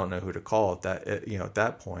I don't know who to call at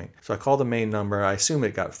that point. So I called the main number. I assume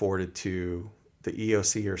it got forwarded to the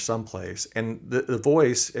EOC or someplace. And the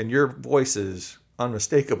voice, and your voice is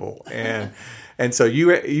unmistakable, and so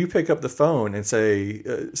you pick up the phone and say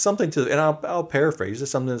something and I'll paraphrase it,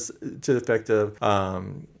 something to the effect of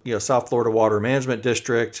South Florida Water Management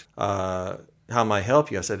District, how may I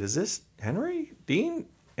help you? I said, is this Henry Dean?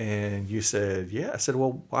 And you said, yeah. I said,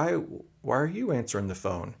 well, why are you answering the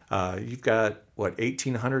phone? You've got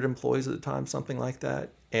 1,800 employees at the time, something like that.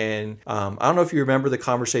 And I don't know if you remember the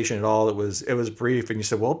conversation at all. It was brief, and you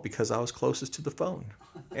said, well, because I was closest to the phone.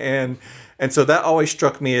 And so that always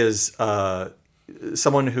struck me as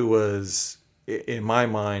someone who was, in my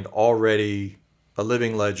mind, already a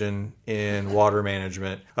living legend in water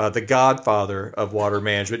management, the godfather of water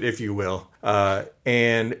management, if you will.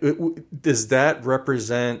 And does that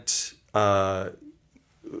represent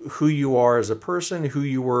who you are as a person, who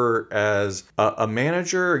you were as a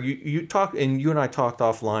manager? You talk, and you and I talked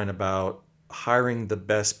offline about hiring the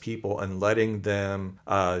best people and letting them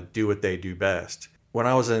do what they do best. When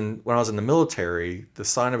I was in the military, the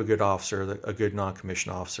sign of a good officer, a good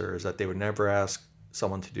non-commissioned officer, is that they would never ask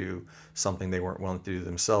someone to do something they weren't willing to do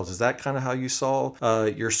themselves. Is that kind of how you saw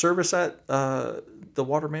your service at the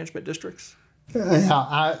water management districts? Yeah,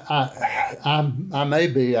 I may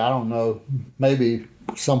be, I don't know, maybe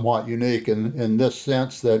somewhat unique in this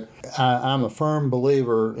sense that I'm a firm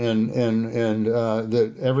believer in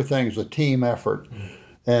that everything's a team effort.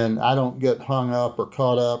 And I don't get hung up or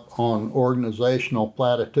caught up on organizational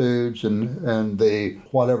platitudes and the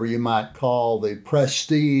whatever you might call the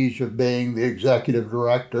prestige of being the executive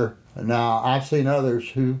director. Now, I've seen others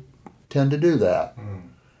who tend to do that.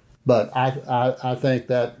 But I think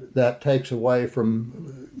that takes away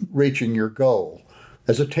from reaching your goal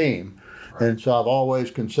as a team. Right. And so I've always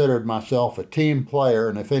considered myself a team player,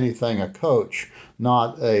 and if anything, a coach,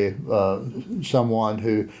 not a someone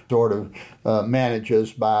who sort of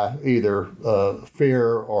manages by either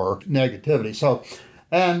fear or negativity. So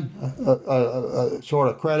And sort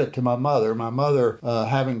of credit to my mother. My mother,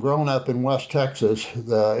 having grown up in West Texas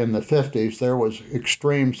in the 50s, there was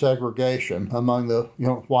extreme segregation among the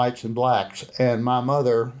whites and blacks. And my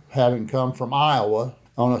mother, having come from Iowa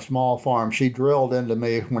on a small farm, she drilled into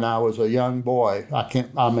me when I was a young boy.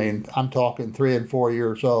 I'm talking 3 and 4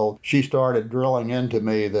 years old. She started drilling into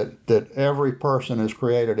me that every person is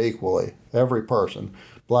created equally. Every person.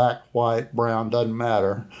 Black, white, brown, doesn't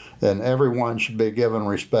matter, and everyone should be given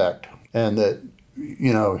respect, and that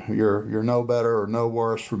you're no better or no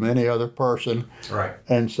worse from any other person. Right.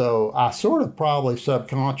 And so I sort of probably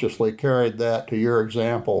subconsciously carried that to your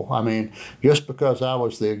example. I mean, just because I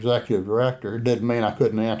was the executive director didn't mean I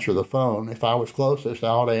couldn't answer the phone. If I was closest, I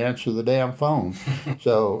ought to answer the damn phone.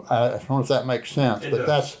 So I don't know if that makes sense, but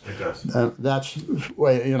does. That's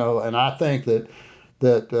way, and I think that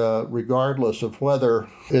regardless of whether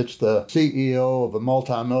it's the CEO of a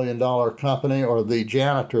multi-million-dollar company or the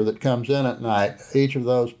janitor that comes in at night, each of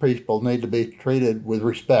those people need to be treated with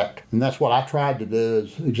respect. And that's what I tried to do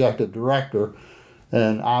as executive director.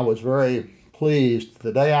 And I was very pleased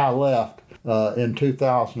the day I left in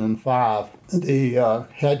 2005, the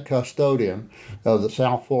head custodian of the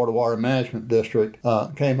South Florida Water Management District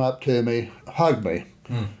came up to me, hugged me.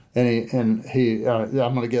 And he I'm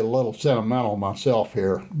going to get a little sentimental myself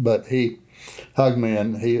here, but he hugged me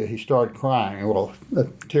and he started crying,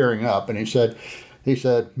 tearing up, and he said,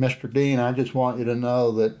 Mr. Dean, I just want you to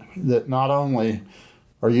know that not only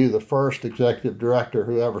are you the first executive director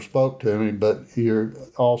who ever spoke to me, but you're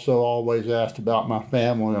also always asked about my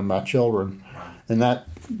family and my children, and that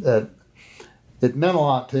it meant a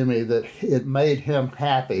lot to me that it made him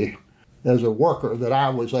happy as a worker, that I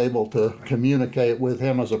was able to communicate with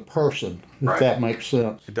him as a person, if that makes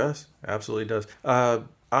sense. It does. Absolutely does. I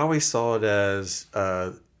always saw it as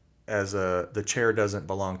the chair doesn't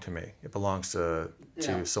belong to me. It belongs to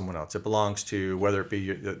someone else. It belongs to, whether it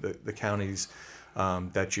be the counties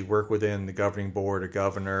that you work within, the governing board, a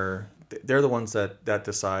governor. They're the ones that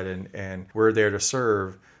decide, and we're there to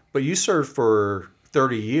serve. But you served for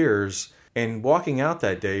 30 years, and walking out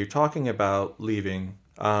that day, you're talking about leaving.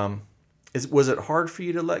 Was it hard for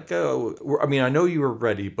you to let go? I mean, I know you were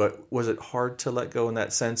ready, but was it hard to let go in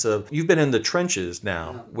that sense of, you've been in the trenches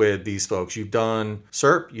now with these folks. You've done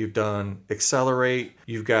SERP, you've done Accelerate,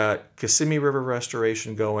 you've got Kissimmee River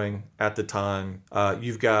restoration going at the time.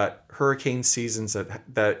 You've got hurricane seasons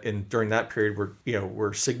that during that period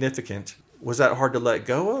were significant. Was that hard to let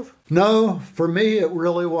go of? No, for me it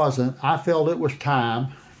really wasn't. I felt it was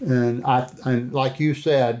time. And like you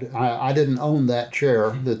said, I didn't own that chair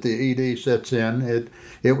that the ED sits in.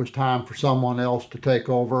 It was time for someone else to take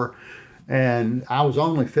over. And I was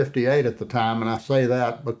only 58 at the time, and I say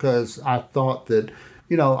that because I thought that,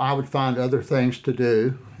 I would find other things to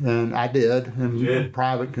do, and I did, in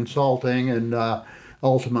private consulting and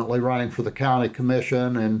ultimately running for the county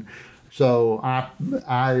commission. And so I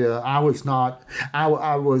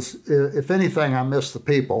was, if anything, I missed the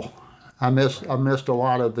people. I missed a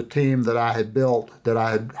lot of the team that I had built, that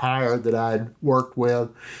I had hired, that I had worked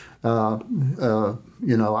with. I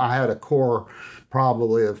had a core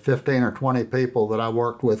probably of 15 or 20 people that I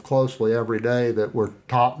worked with closely every day that were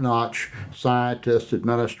top-notch scientists,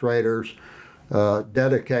 administrators,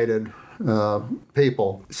 dedicated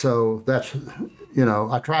people. So that's,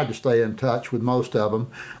 I tried to stay in touch with most of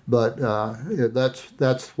them, but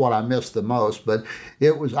that's what I missed the most. But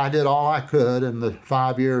I did all I could in the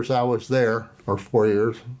 5 years I was there, or 4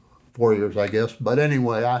 years, I guess. But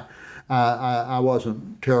anyway, I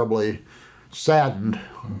wasn't terribly saddened,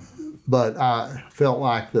 but I felt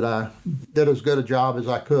like that I did as good a job as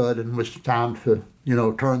I could, and it was time to,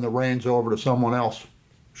 turn the reins over to someone else.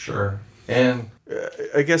 Sure. And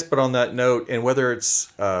I guess, but on that note, and whether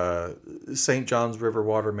it's St. Johns River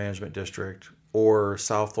Water Management District or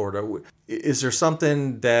South Florida, is there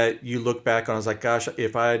something that you look back on as like, gosh,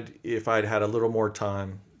 if I'd had a little more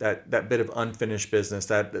time, that bit of unfinished business,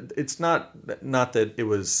 that it's not that it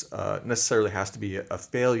was necessarily has to be a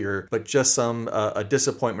failure, but just a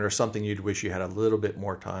disappointment or something you'd wish you had a little bit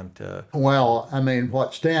more time to? Well, I mean,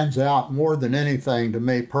 what stands out more than anything to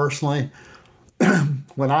me personally,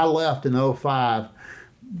 when I left in 2005,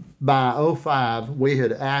 by 2005, we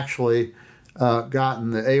had actually gotten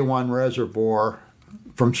the A1 reservoir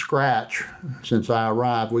from scratch. Since I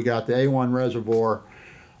arrived, we got the A1 reservoir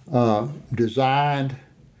designed,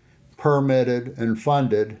 permitted, and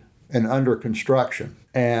funded, and under construction.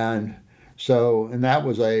 And that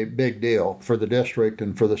was a big deal for the district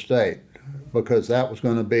and for the state, because that was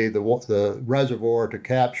going to be the reservoir to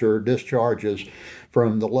capture discharges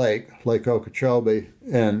from the Lake Okeechobee,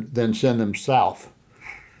 and then send them south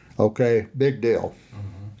Okay, big deal.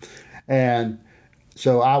 And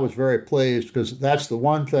so I was very pleased because that's the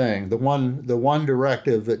one thing, the one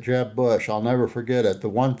directive that Jeb Bush, I'll never forget it, the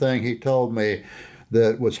one thing he told me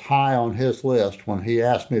that was high on his list when he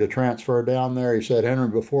asked me to transfer down there. He said, Henry,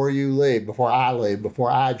 before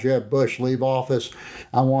I, Jeb Bush, leave office,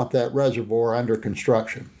 I want that reservoir under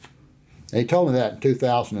construction. And he told me that in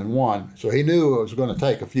 2001. So he knew it was going to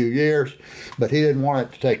take a few years, but he didn't want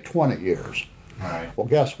it to take 20 years. Right. Well,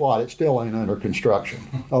 guess what? It still ain't under construction,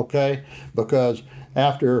 okay? Because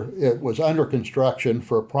after it was under construction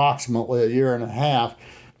for approximately a year and a half,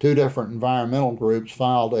 two different environmental groups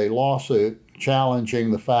filed a lawsuit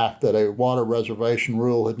challenging the fact that a water reservation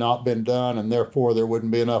rule had not been done and therefore there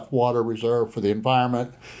wouldn't be enough water reserved for the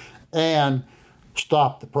environment, and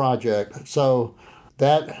stopped the project. So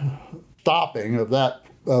that stopping of the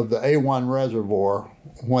A1 reservoir,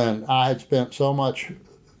 when I had spent so much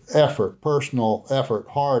effort, personal effort,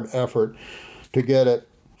 hard effort to get it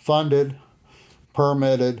funded,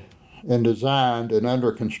 permitted, and designed and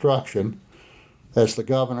under construction, as the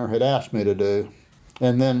governor had asked me to do,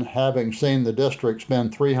 and then having seen the district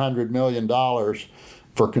spend $300 million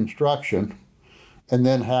for construction and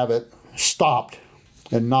then have it stopped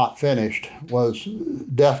and not finished was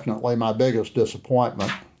definitely my biggest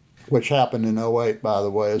disappointment, which happened in '08, by the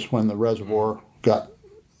way, is when the reservoir got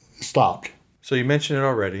stopped. So you mentioned it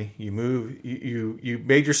already. You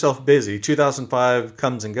made yourself busy. 2005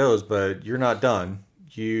 comes and goes, but you're not done.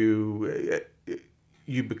 You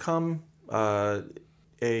become a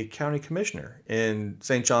county commissioner in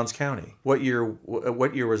St. Johns County. What year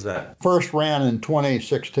was that? First ran in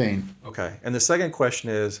 2016. Okay. And the second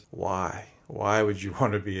question is why? Why would you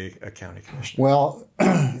want to be a county commissioner? Well,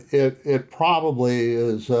 it probably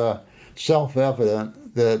is self-evident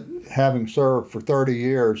that having served for 30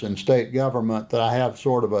 years in state government, that I have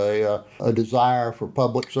sort of a desire for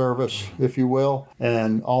public service, if you will,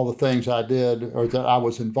 and all the things I did or that I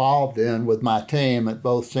was involved in with my team at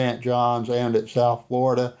both St. John's and at South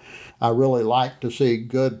Florida. I really like to see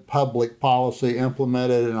good public policy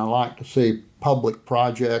implemented, and I like to see public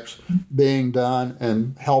projects being done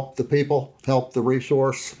and help the people, help the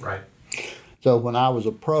resource. Right. So when I was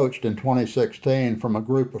approached in 2016 from a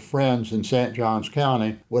group of friends in St. Johns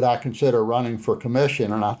County, would I consider running for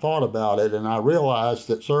commission? And I thought about it, and I realized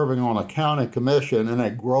that serving on a county commission in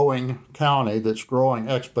a growing county that's growing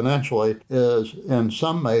exponentially is in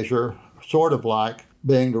some measure sort of like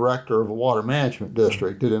being director of a water management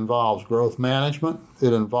district. It involves growth management,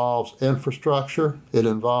 it involves infrastructure, it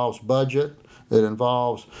involves budget, it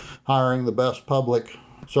involves hiring the best public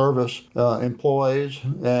service employees,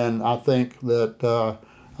 and I think that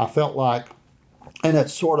I felt like, and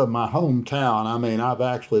it's sort of my hometown. I mean, I've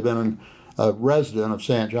actually been a resident of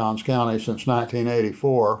St. Johns County since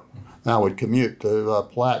 1984. I would commute to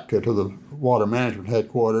Palatka to the water management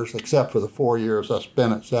headquarters, except for the 4 years I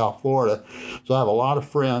spent at South Florida. So I have a lot of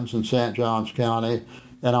friends in St. Johns County,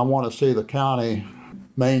 and I want to see the county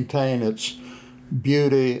maintain its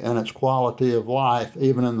beauty and its quality of life,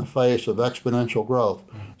 even in the face of exponential growth.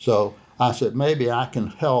 So I said, maybe I can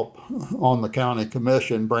help on the county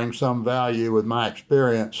commission, bring some value with my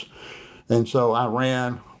experience. And so I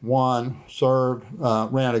ran, won, served,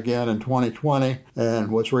 ran again in 2020,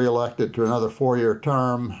 and was reelected to another 4-year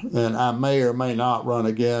term. And I may or may not run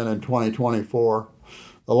again in 2024.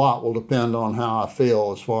 A lot will depend on how I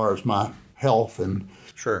feel as far as my health and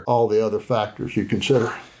Sure. all the other factors you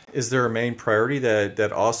consider. Is there a main priority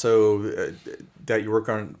that also that you work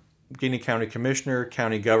on? Being a county commissioner,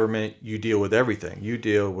 county government, you deal with everything. You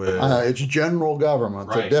deal with it's general government.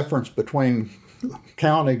 Right. The difference between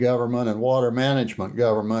county government and water management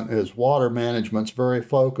government is water management's very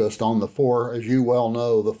focused on the four, as you well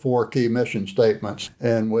know, the four key mission statements.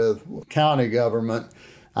 And with county government,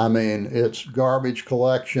 I mean, it's garbage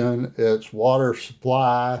collection, it's water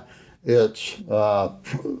supply, it's, we're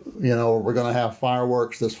going to have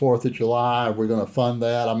fireworks this 4th of July. We're going to fund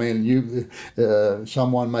that. I mean,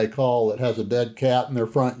 someone may call that has a dead cat in their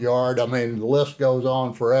front yard. I mean, the list goes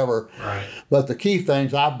on forever. Right. But the key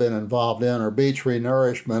things I've been involved in are beach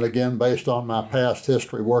renourishment, again, based on my past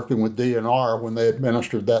history working with DNR when they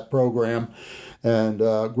administered that program, and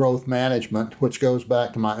growth management, which goes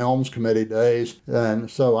back to my Elms Committee days. And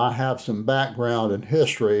so I have some background and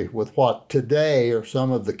history with what today are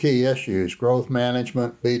some of the key issues: growth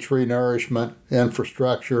management, beach renourishment,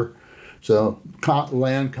 infrastructure, so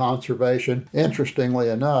land conservation. Interestingly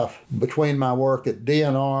enough, between my work at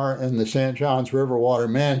DNR and the St. Johns River Water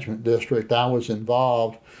Management District, I was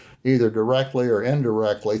involved either directly or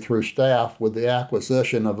indirectly through staff with the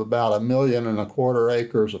acquisition of about 1.25 million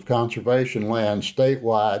acres of conservation land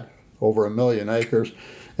statewide, over 1 million acres,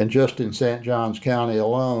 and just in St. Johns County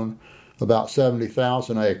alone, about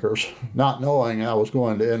 70,000 acres, not knowing I was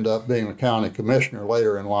going to end up being a county commissioner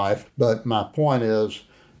later in life. But my point is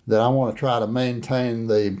that I want to try to maintain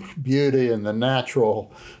the beauty and the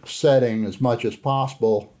natural setting as much as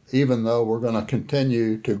possible, even though we're going to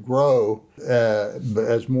continue to grow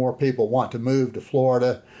as more people want to move to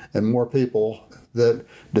Florida and more people that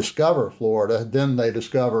discover Florida, then they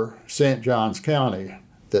discover St. Johns County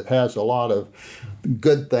that has a lot of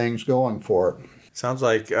good things going for it. It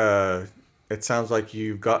sounds like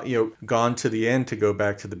you've gone to the end to go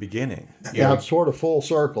back to the beginning. Yeah, it's sort of full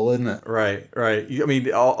circle, isn't it? Right. I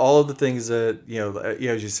mean, all of the things that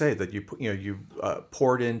as you say, that you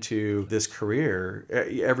poured into this career,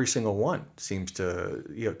 every single one seems to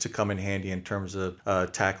to come in handy in terms of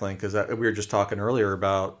tackling. Because we were just talking earlier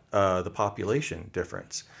about the population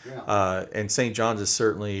difference, and St. John's is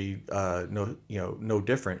certainly no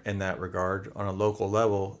different in that regard on a local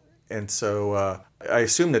level. And so I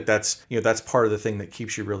assume that's part of the thing that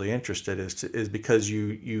keeps you really interested is because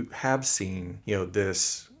you have seen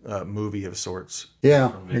this movie of sorts.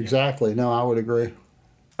 Yeah, exactly. No, I would agree.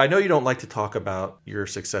 I know you don't like to talk about your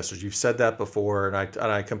successors. You've said that before, and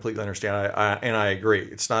I completely understand. I agree.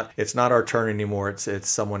 It's not our turn anymore. It's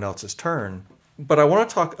someone else's turn. But I want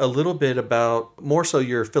to talk a little bit about more so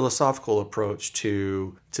your philosophical approach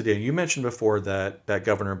to today. You mentioned before that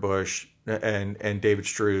Governor Bush and David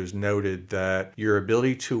Strews noted that your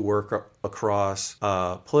ability to work across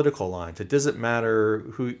political lines, it doesn't matter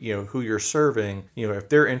who you're serving. If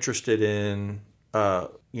they're interested in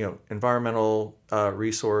environmental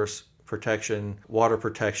resource protection, water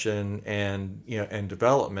protection, and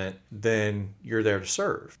development, then you're there to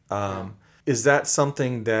serve. Is that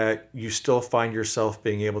something that you still find yourself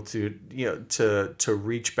being able to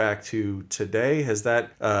reach back to today? Has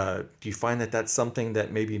that do you find that that's something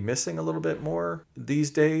that may be missing a little bit more these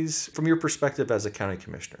days from your perspective as a county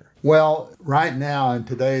commissioner? Well, right now in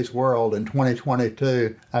today's world in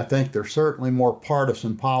 2022, I think there's certainly more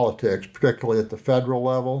partisan politics, particularly at the federal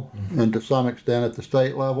level and to some extent at the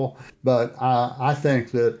state level. But I think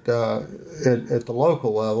that at the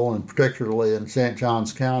local level, and particularly in St.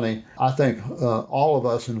 Johns County, I think all of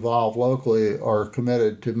us involved locally are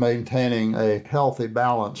committed to maintaining a healthy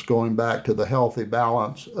balance, going back to the healthy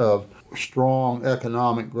balance of strong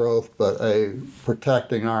economic growth, but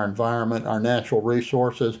protecting our environment, our natural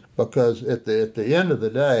resources, because at the end of the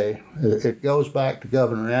day, it goes back to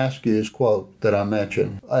Governor Askew's quote that I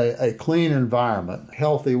mentioned, a clean environment,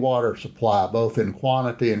 healthy water supply, both in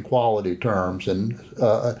quantity and quality terms, and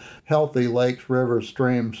healthy lakes, rivers,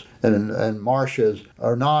 streams, and marshes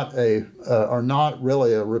are not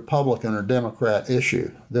really a Republican or Democrat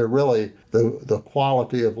issue. They're really the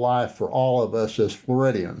quality of life for all of us as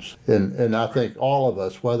Floridians. And I think all of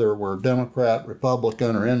us, whether we're Democrat,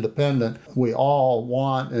 Republican, or independent, we all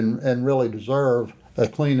want and really deserve a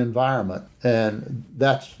clean environment. And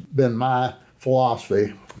that's been my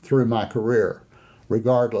philosophy through my career,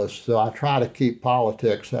 regardless. So I try to keep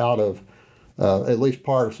politics out of, at least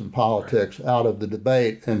partisan politics, out of the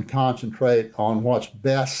debate and concentrate on what's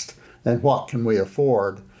best and what can we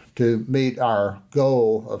afford to meet our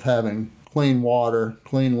goal of having clean water,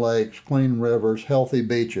 clean lakes, clean rivers, healthy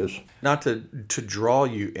beaches. Not to draw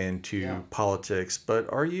you into politics,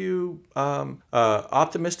 but are you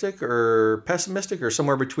optimistic or pessimistic or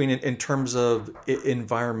somewhere between in terms of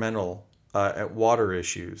environmental water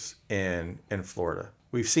issues in Florida?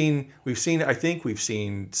 We've seen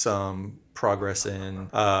some progress in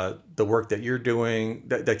the work that you're doing,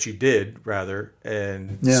 that you did rather,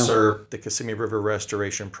 and serve the Kissimmee River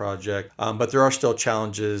Restoration Project. But there are still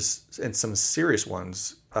challenges and some serious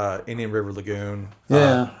ones. Indian River Lagoon.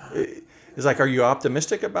 It's like, are you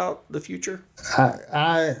optimistic about the future?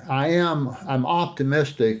 I am. I'm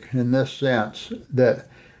optimistic in this sense that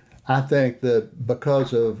I think that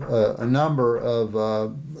because of a number of,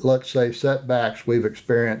 let's say, setbacks we've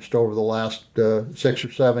experienced over the last 6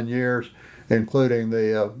 or 7 years, including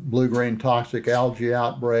the blue-green toxic algae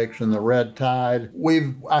outbreaks and the red tide,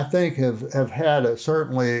 I think, have had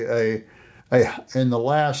certainly in the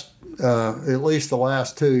last, at least the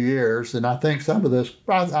last 2 years, and I think some of this,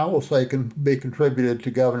 I will say, can be contributed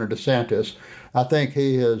to Governor DeSantis. I think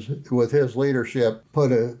he has, with his leadership,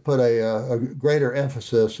 put a greater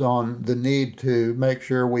emphasis on the need to make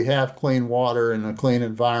sure we have clean water and a clean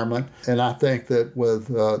environment. And I think that with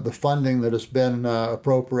the funding that has been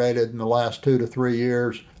appropriated in the last 2 to 3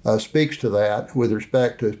 years speaks to that with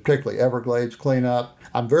respect to particularly Everglades cleanup.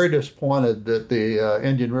 I'm very disappointed that the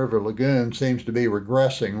Indian River Lagoon seems to be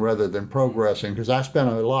regressing rather than progressing, because I spent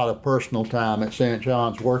a lot of personal time at St.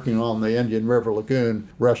 John's working on the Indian River Lagoon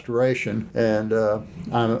restoration, and And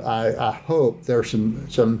I hope there's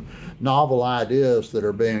some novel ideas that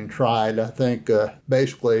are being tried. I think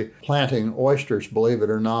basically planting oysters, believe it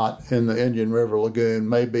or not, in the Indian River Lagoon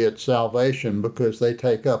may be its salvation, because they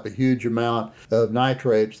take up a huge amount of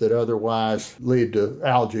nitrates that otherwise lead to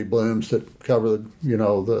algae blooms that cover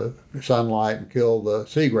the sunlight and kill the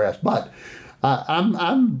seagrass. But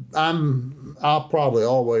I'll probably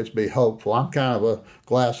always be hopeful. I'm kind of a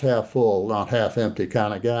glass half full, not half empty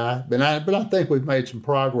kind of guy. But I think we've made some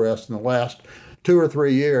progress in the last 2 or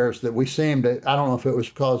 3 years that we seem to, I don't know if it was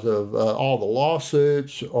because of all the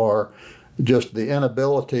lawsuits or just the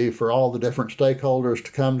inability for all the different stakeholders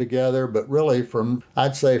to come together, but really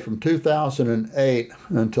I'd say from 2008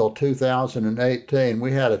 until 2018,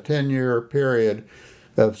 we had a 10-year period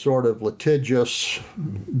of sort of litigious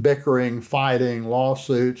bickering, fighting,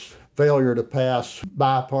 lawsuits, failure to pass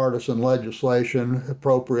bipartisan legislation,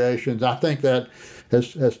 appropriations. I think that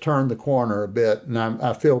has turned the corner a bit, and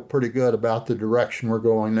I feel pretty good about the direction we're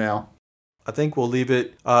going now. I think we'll leave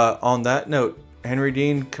it on that note. Henry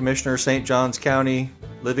Dean, Commissioner, St. Johns County,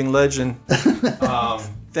 living legend.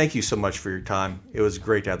 Thank you so much for your time. It was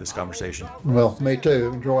great to have this conversation. Well, me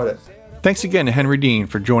too. Enjoyed it. Thanks again to Henry Dean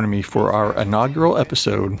for joining me for our inaugural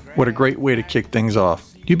episode. What a great way to kick things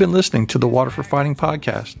off. You've been listening to the Water for Fighting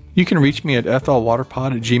podcast. You can reach me at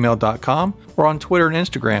flwaterpod@gmail.com or on Twitter and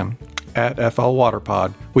Instagram at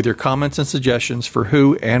flwaterpod with your comments and suggestions for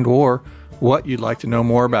who and or what you'd like to know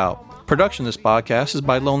more about. Production of this podcast is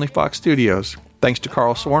by Lonely Fox Studios. Thanks to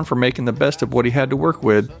Carl Sorn for making the best of what he had to work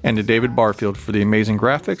with, and to David Barfield for the amazing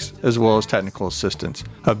graphics as well as technical assistance.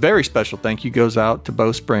 A very special thank you goes out to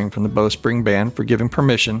Bo Spring from the Bo Spring Band for giving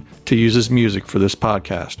permission to use his music for this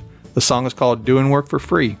podcast. The song is called Doing Work for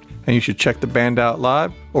Free, and you should check the band out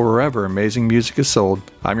live or wherever amazing music is sold.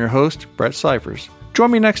 I'm your host, Brett Cyphers. Join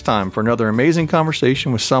me next time for another amazing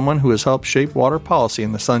conversation with someone who has helped shape water policy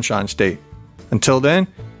in the Sunshine State. Until then,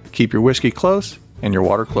 keep your whiskey close and your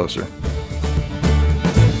water closer.